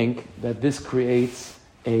would think that this creates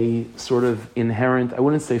a sort of inherent, I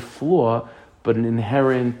wouldn't say flaw, but an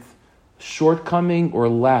inherent shortcoming or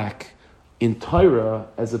lack in Torah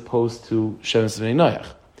as opposed to Shem Mitzvah B'nai Noach.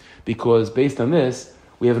 Because based on this,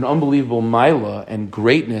 we have an unbelievable maila and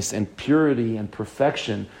greatness and purity and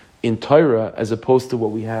perfection in Torah as opposed to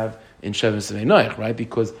what we have in Shem Mitzvah B'nai Noach, right?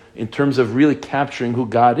 Because in terms of really capturing who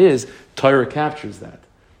God is, Torah captures that.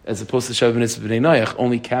 As opposed to Shem Mitzvah B'nai Noach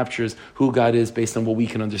only captures who God is based on what we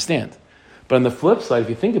can understand. But on the flip side, if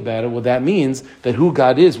you think about it, well, that means that who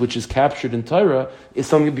God is, which is captured in Torah, is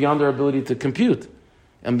something beyond our ability to compute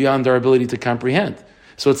and beyond our ability to comprehend.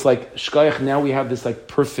 So it's like Shkayach, now we have this like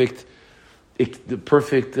perfect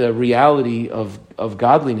reality of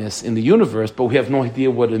godliness in the universe, but we have no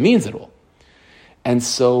idea what it means at all. And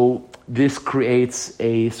so this creates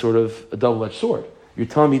a sort of a double-edged sword. You're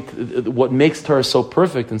telling me what makes Torah so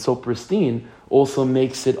perfect and so pristine also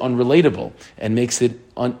makes it unrelatable and makes it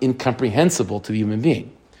incomprehensible to the human being.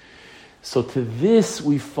 So to this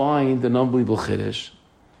we find an unbelievable chiddush,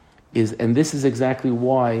 and this is exactly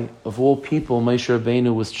why, of all people, Moshe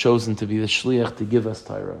Rabbeinu was chosen to be the shliach to give us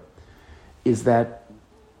Torah, is that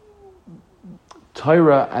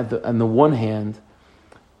Torah, on the one hand,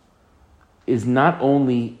 is not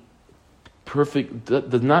only perfect,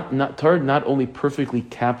 Torah not only perfectly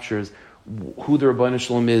captures who the Rabbanah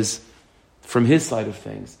Shalom is from his side of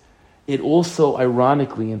things, it also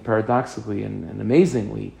ironically and paradoxically and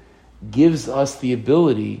amazingly gives us the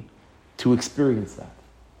ability to experience that.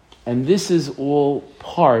 And this is all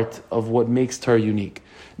part of what makes Torah unique.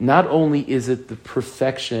 Not only is it the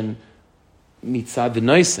perfection mitzad the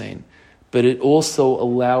noisein, but it also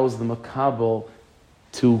allows the makabel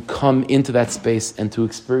to come into that space and to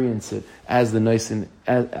experience it as the noisein,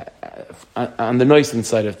 on the noisein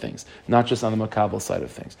side of things, not just on the makabel side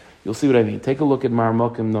of things. You'll see what I mean. Take a look at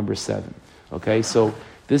Marmokim number 7. Okay, so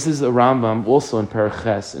this is a Rambam also in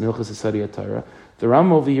Paraches in Hilchos Yisari Torah. The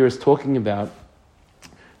Rambam over here is talking about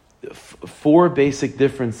 4 basic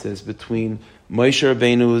differences between Moshe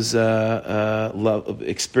Rabbeinu's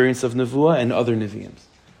experience of Nevuah and other Nevi'im.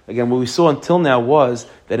 Again, what we saw until now was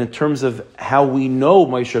that in terms of how we know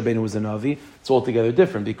Moshe Rabbeinu was a Navi, it's altogether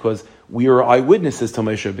different because we are eyewitnesses to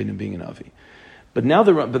Moshe Rabbeinu being a Navi. But now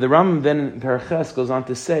the Rambam then in Paraches goes on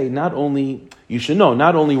to say, you should know,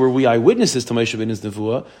 not only were we eyewitnesses to Moshe Rabbeinu's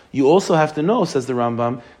Nevuah, you also have to know, says the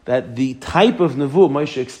Rambam, that the type of Nevuah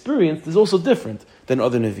Moshe experienced is also different than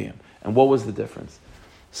other Nevi'im. And what was the difference?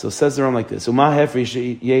 So says the Rambam like this: what's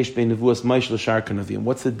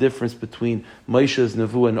the difference between Moshe's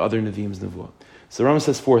Nevuah and other Nevi'im's Nevuah? So the Rambam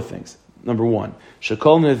says 4 things. Number one,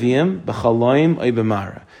 Shekol Neviim b'chalaim ay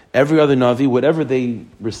b'mara. Every other Navi, whatever they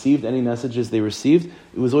received, any messages they received,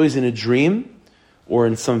 it was always in a dream or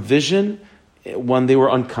in some vision when they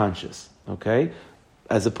were unconscious. Okay?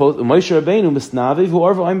 As opposed to Moshe Rabbeinu, Misnaviv, who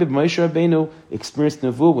Moshe Rabbeinu experienced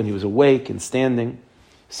Nevuah when he was awake and standing.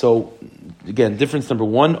 So, again, difference number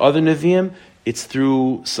one, other Nevi'im, it's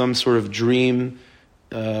through some sort of dream,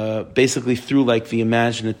 basically through like the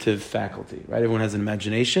imaginative faculty, right? Everyone has an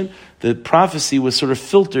imagination. The prophecy was sort of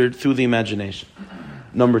filtered through the imagination.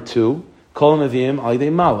 Number two, Kol Nevi'im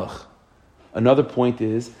Alidei Malach. Another point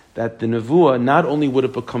is that the Nevuah, not only would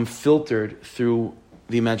it become filtered through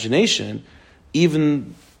the imagination,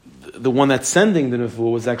 even the one that's sending the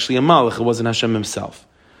Nevuah was actually a Malach, it wasn't Hashem himself.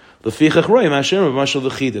 That's why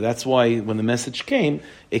when the message came,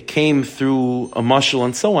 it came through a mashal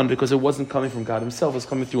and so on, because it wasn't coming from God himself, it was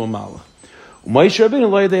coming through a Malach.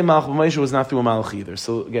 Moshe was not through a Malach either.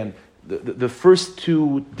 So again, the first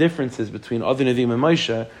two differences between other Nevi'im and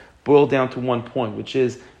Moshe boil down to one point, which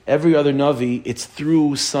is every other Navi, it's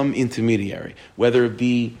through some intermediary, whether it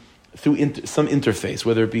be through some interface,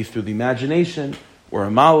 whether it be through the imagination or a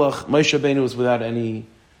Malach. Moshe Rabbeinu was without any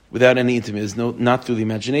intermediary. It's not through the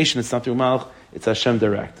imagination, it's not through a Malach, it's Hashem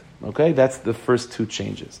direct. Okay? That's the first two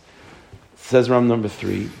changes. Says Ram number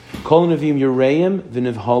 3, Kol Nevi'im Yereim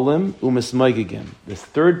v'nivhalim u'mismaigigim. This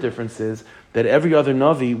third difference is that every other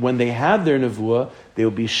Navi, when they had their Nevuah, they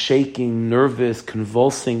will be shaking, nervous,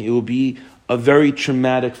 convulsing. It will be a very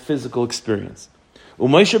traumatic physical experience.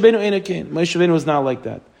 Moshe Rabbeinu was not like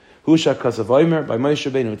that. Husha Kasavaimer, by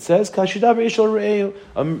Moshe Rabbeinu it says,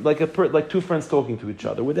 like two friends talking to each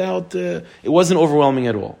other, without, it wasn't overwhelming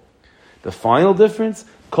at all. The final difference,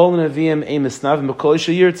 Kol Nevi'im Emisnavim B'Kol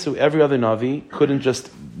Yirtzu, every other Navi couldn't just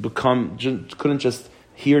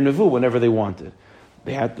hear Nevuah whenever they wanted.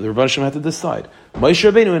 The Rebbe Hashem had to decide.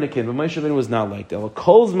 Moshe Rabbeinu in a kid, but Moshe Rabbeinu was not like that. Whenever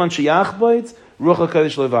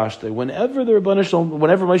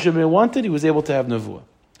Moshe Rabbeinu wanted, he was able to have Nevuah.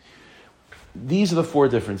 These are the four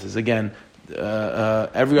differences. Again,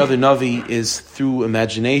 every other Navi is through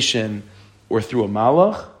imagination or through a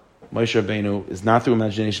Malach. Moshe Rabbeinu is not through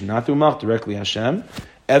imagination, not through a Malach, directly Hashem.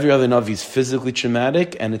 Every other Navi is physically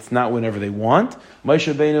traumatic, and it's not whenever they want.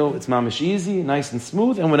 Moshe Rabbeinu, it's mamish easy, nice and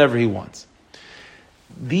smooth, and whenever he wants.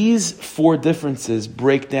 These four differences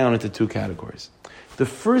break down into two categories. The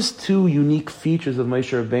first two unique features of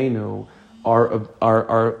Moshe Rabbeinu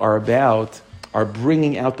are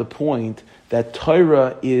bringing out the point that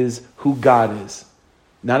Torah is who God is.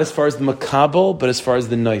 Not as far as the Makabel, but as far as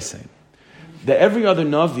the Noisen. That every other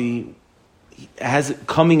Navi has it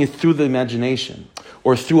coming through the imagination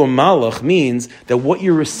or through a Malach means that what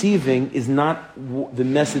you're receiving is not the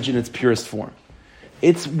message in its purest form.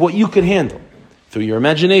 It's what you could handle through your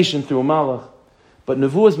imagination, through a Malach. But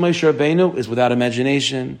Nevuah's Moshe Rabbeinu is without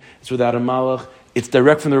imagination, it's without a Malach, it's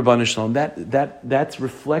direct from the Rabban Shalom. That's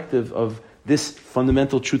reflective of this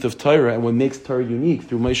fundamental truth of Torah, and what makes Torah unique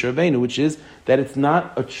through Moshe Rabbeinu, which is that it's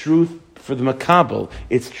not a truth for the Makabel,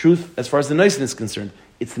 it's truth as far as the Noisen is concerned.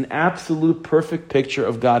 It's an absolute perfect picture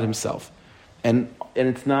of God himself. And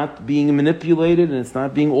it's not being manipulated, and it's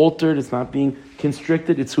not being altered, it's not being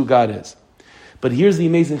constricted, it's who God is. But here's the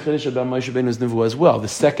amazing chiddush about Moshe Rabbeinu's Nevuah as well. The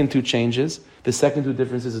second two changes, the second two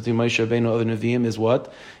differences between Moshe Rabbeinu and other Nevi'im is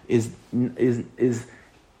what? Is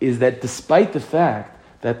that despite the fact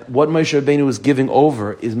that what Moshe Rabbeinu is giving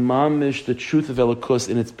over is mamish, the truth of Elokus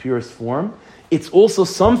in its purest form, it's also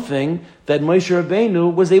something that Moshe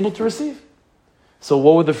Rabbeinu was able to receive. So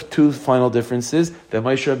what were the two final differences? That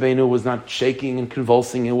Moshe Rabbeinu was not shaking and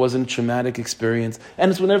convulsing, it wasn't a traumatic experience,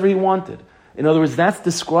 and it's whenever he wanted. In other words, that's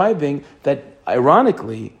describing that,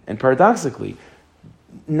 ironically and paradoxically,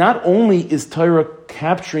 not only is Torah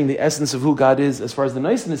capturing the essence of who God is as far as the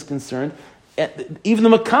Noisen is concerned, even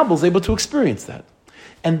the Makabel is able to experience that.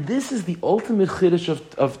 And this is the ultimate chiddush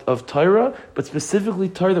of Torah, but specifically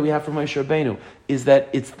Torah that we have from Moshe Rabbeinu, is that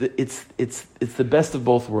it's the best of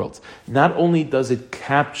both worlds. Not only does it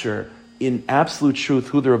capture in absolute truth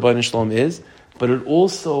who the Rabban Shalom is, but it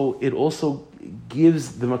also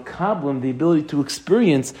gives the Makablim the ability to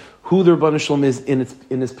experience who the Rabban Shalom is in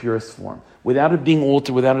its purest form, without it being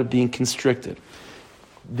altered, without it being constricted.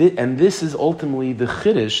 And this is ultimately the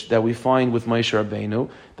chiddush that we find with Moshe Rabbeinu,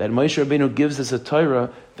 that Moshe Rabbeinu gives us a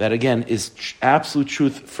Torah that, again, is absolute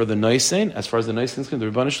truth for the Noisen, as far as the Noisen is concerned,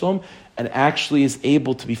 the Rebbeinu Shalom, and actually is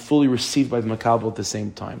able to be fully received by the Makabel at the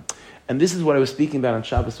same time. And this is what I was speaking about on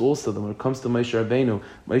Shabbos also, that when it comes to Moshe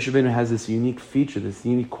Rabbeinu has this unique feature, this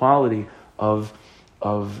unique quality of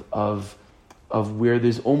where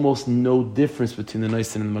there's almost no difference between the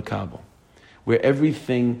Noisen and the Makabel, where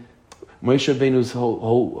everything... Moshe Rabbeinu's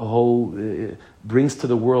whole brings to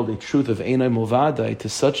the world a truth of Einai Mulvadai to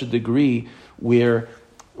such a degree where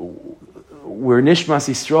Nishmas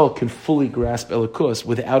Yisrael can fully grasp Elokus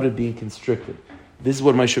without it being constricted. This is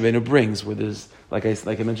what Moshe Rabbeinu brings, where there's, like I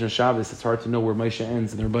mentioned on Shabbos, it's hard to know where Moshe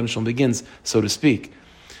ends and the Rebbeinu Shalom begins, so to speak.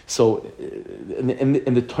 So, and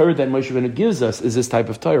the Torah that Moshe Rabbeinu gives us is this type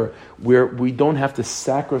of Torah, where we don't have to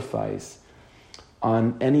sacrifice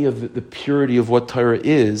on any of the purity of what Torah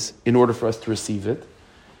is in order for us to receive it,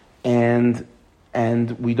 and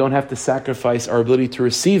we don't have to sacrifice our ability to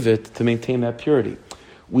receive it to maintain that purity.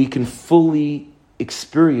 We can fully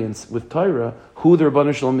experience with Torah who the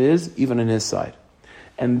Rebbeinu Shalom is, even on his side.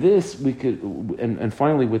 And this we could, and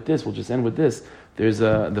finally with this, we'll just end with this. There's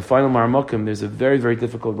the final Maramakim. There's a very, very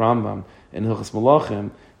difficult Rambam in Hilchos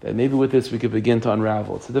Malachim that maybe with this we could begin to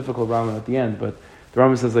unravel. It's a difficult Rambam at the end, but the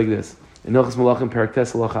Rambam says like this in Hilchos Malachim Perek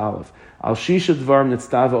Tes Halach Aleph: Al Shisha Dvarim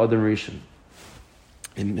Nitztava Adam Rishon.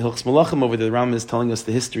 In Hilchos Malachim over there, the Rambam is telling us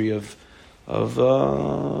the history of I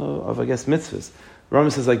guess mitzvahs. The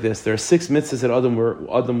Rambam says like this: there are 6 mitzvahs that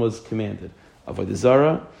Adam was commanded: Avodah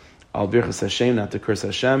Zarah, Al Birchas Hashem, not to curse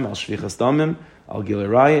Hashem, Al Shvichas Damim, Al Gilei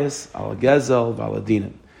Rayos, Al Gezel, Al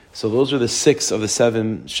Adinim. So those are the 6 of the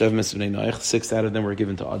 7 Shev Mitzvah Noach. 6 out of them were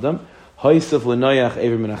given to Adam. Ha'isaf leNoach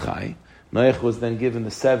Ever Min HaChai. Noach was then given the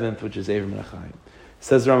 7th, which is Ever Min HaChai.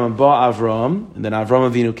 Says Rambam, Ba Avram, and then Avram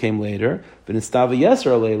Avinu came later. But in Stava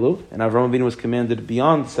Yeser Aleilu, and Avram Avinu was commanded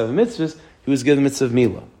beyond the 7 mitzvahs, he was given the mitzvah of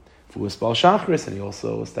Milah. He was Baal Shachris, and he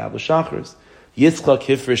also established Shachris. Yitzchak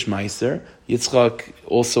Hifrish Meiser. Yitzchak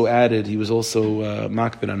also added, he was also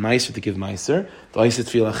makbid on Meiser to give Meiser. V'aisit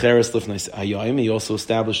Tefillah Cheres Lifnei Hayoim. He also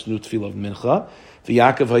established new Tefillah of Mincha.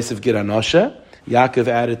 V'Yaakov Haisav Gid Hanosha. Yaakov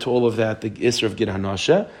added to all of that the Isra of Gid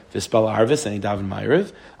Hanosha. V'Spal Arvis, and he davened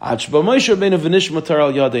Ma'ariv. Ad Sheba Moshe Rabbeinu V'nish Matar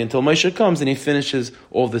Al Yadei, until Moshe comes and he finishes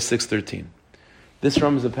all of the 613. This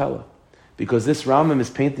Rambam is a Pella, because this Rambam is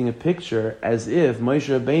painting a picture as if Moshe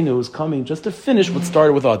Rabbeinu is coming just to finish what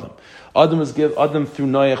started with Adam. Adam through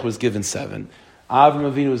Noach was given 7. Avram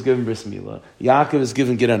Avinu was given Bris Milah. Yaakov is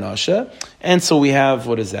given Gid Hanosha. And so we have,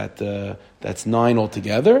 what is that? That's 9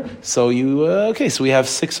 altogether. So so we have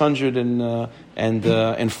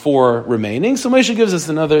 604 remaining. So Moshe gives us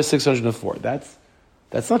another 604. That's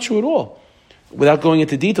not true at all. Without going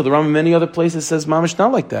into detail, the Rambam in many other places says mamish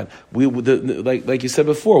not like that. Like you said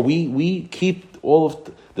before, we keep all of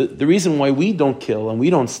the reason why we don't kill and we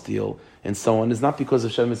don't steal and so on is not because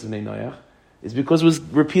of Shev Mitzvah Noach. It's because it was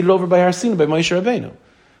repeated over by Harsina, by Moshe Rabbeinu.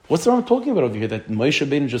 What's the Rambam talking about over here? That Moshe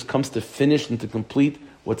Rabbeinu just comes to finish and to complete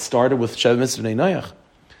what started with Shev Mitzvah Noach.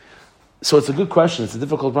 So it's a good question. It's a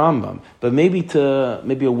difficult Rambam, but maybe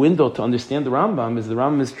a window to understand the Rambam is the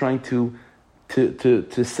Rambam is trying to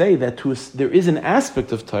say that there is an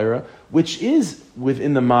aspect of Torah which is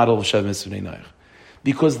within the model of Shev Mitzvah Noach.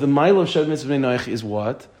 Because the mile of Shev Mitzvah Noach is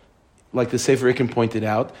what? Like the Sefer Ikin pointed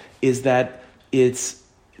out, is that it's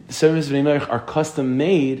the Shev Mitzvah Noach are custom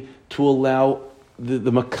made to allow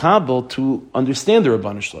the Makabel to understand the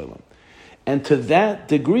Rabbanu Shalom. And to that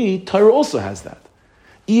degree, Torah also has that.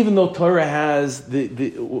 Even though Torah has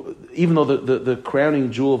the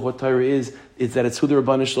crowning jewel of what Torah is that it's who the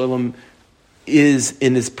Rabbanu Shalom is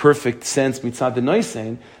in its perfect sense, mitzad the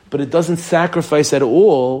noisein, but it doesn't sacrifice at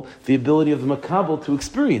all the ability of the Makabel to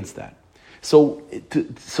experience that. So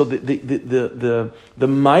the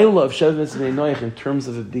mila of Shev Mitzvah Noach in terms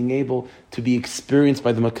of it being able to be experienced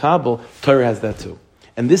by the Makabel, Torah has that too.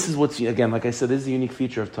 And this is what's, again, like I said, this is a unique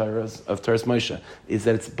feature of Torah's Moshe, is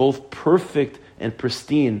that it's both perfect and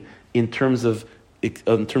pristine in terms of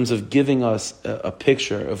giving us a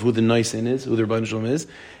picture of who the Noisin is, who the Rebbeinu Shalom is,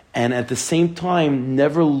 and at the same time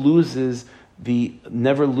never loses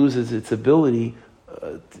its ability.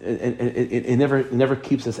 It never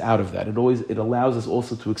keeps us out of that. It allows us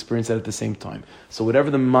also to experience that at the same time. So whatever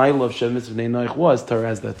the mile of Shev Mitzvah Noach was, Torah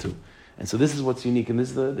has that too. And so this is what's unique. And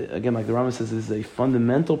this is again, like the Rambam says, this is a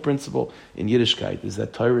fundamental principle in Yiddishkeit: is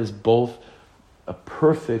that Torah is both a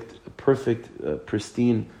perfect,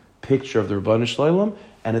 pristine picture of the Rebbeinu Shalom,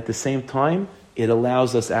 and at the same time, it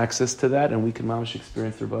allows us access to that, and we can mamish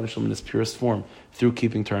experience the Rebbeinu Shalom in its purest form through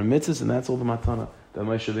keeping Torah mitzvahs, and that's all the matana that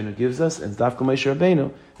Moshe Rabbeinu gives us, and Dafka Moshe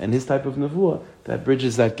Rabbeinu and his type of nevuah that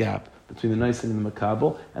bridges that gap between the Nisan and the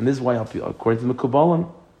Makabel. And this is why, according to the Mekubalim,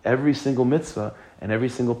 every single mitzvah and every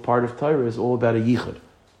single part of Torah is all about a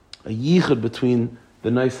yichud between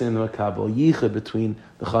the Nisan and the Makabel, a yichud between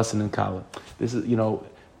the Chassan and Kala. This is,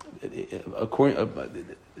 according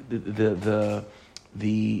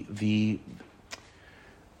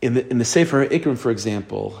in the Sefer Ikrim, for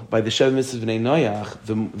example, by the Shev Mitzvah B'nai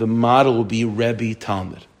Noach, the model will be Rebbe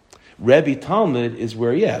Talmud. Rebbe Talmud is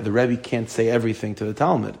where, the Rebbe can't say everything to the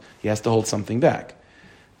Talmud. He has to hold something back.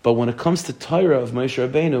 But when it comes to Torah of Moshe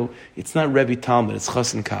Rabbeinu, it's not Rebbe Talmud, it's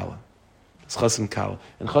Chassan Kala. It's Chassan Kala.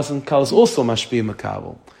 And Chassan Kala is also Mashpia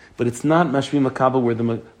Makabel. But it's not Mashpia Makabel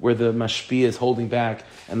where the Mashpia is holding back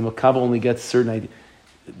and the Makabel only gets certain ideas.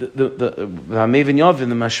 The Hamevin Yavin,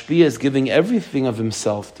 the Mashpia is giving everything of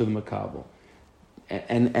himself to the Makabel.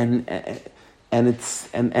 And it's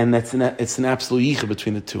an absolute yichud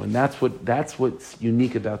between the two, and that's what's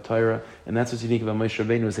unique about Torah, and that's what's unique about Moshe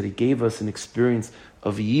Rabbeinu, is that he gave us an experience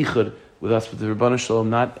of a yichud with us, with the Rebbeinu Shalom,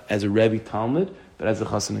 not as a Rebbe Talmud, but as a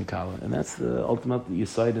Chassan and Kala, and that's the ultimate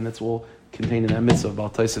Yussie, and that's all contained in that mitzvah of Bal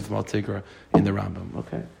Taisef Mal Tigra in the Rambam.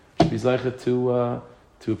 Okay, be zeicha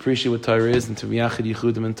to appreciate what Torah is, and to miyachid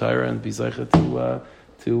yichudim in Torah, and be zeicha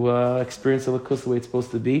to experience the lakus the way it's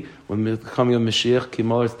supposed to be. When the coming of Mashiach,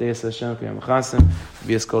 Kimolers Deis Hashem, Kiyam Chasim,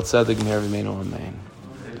 V'yas Kol Tzedek, Meher V'meinu Amen.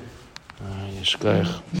 Yeshkoich.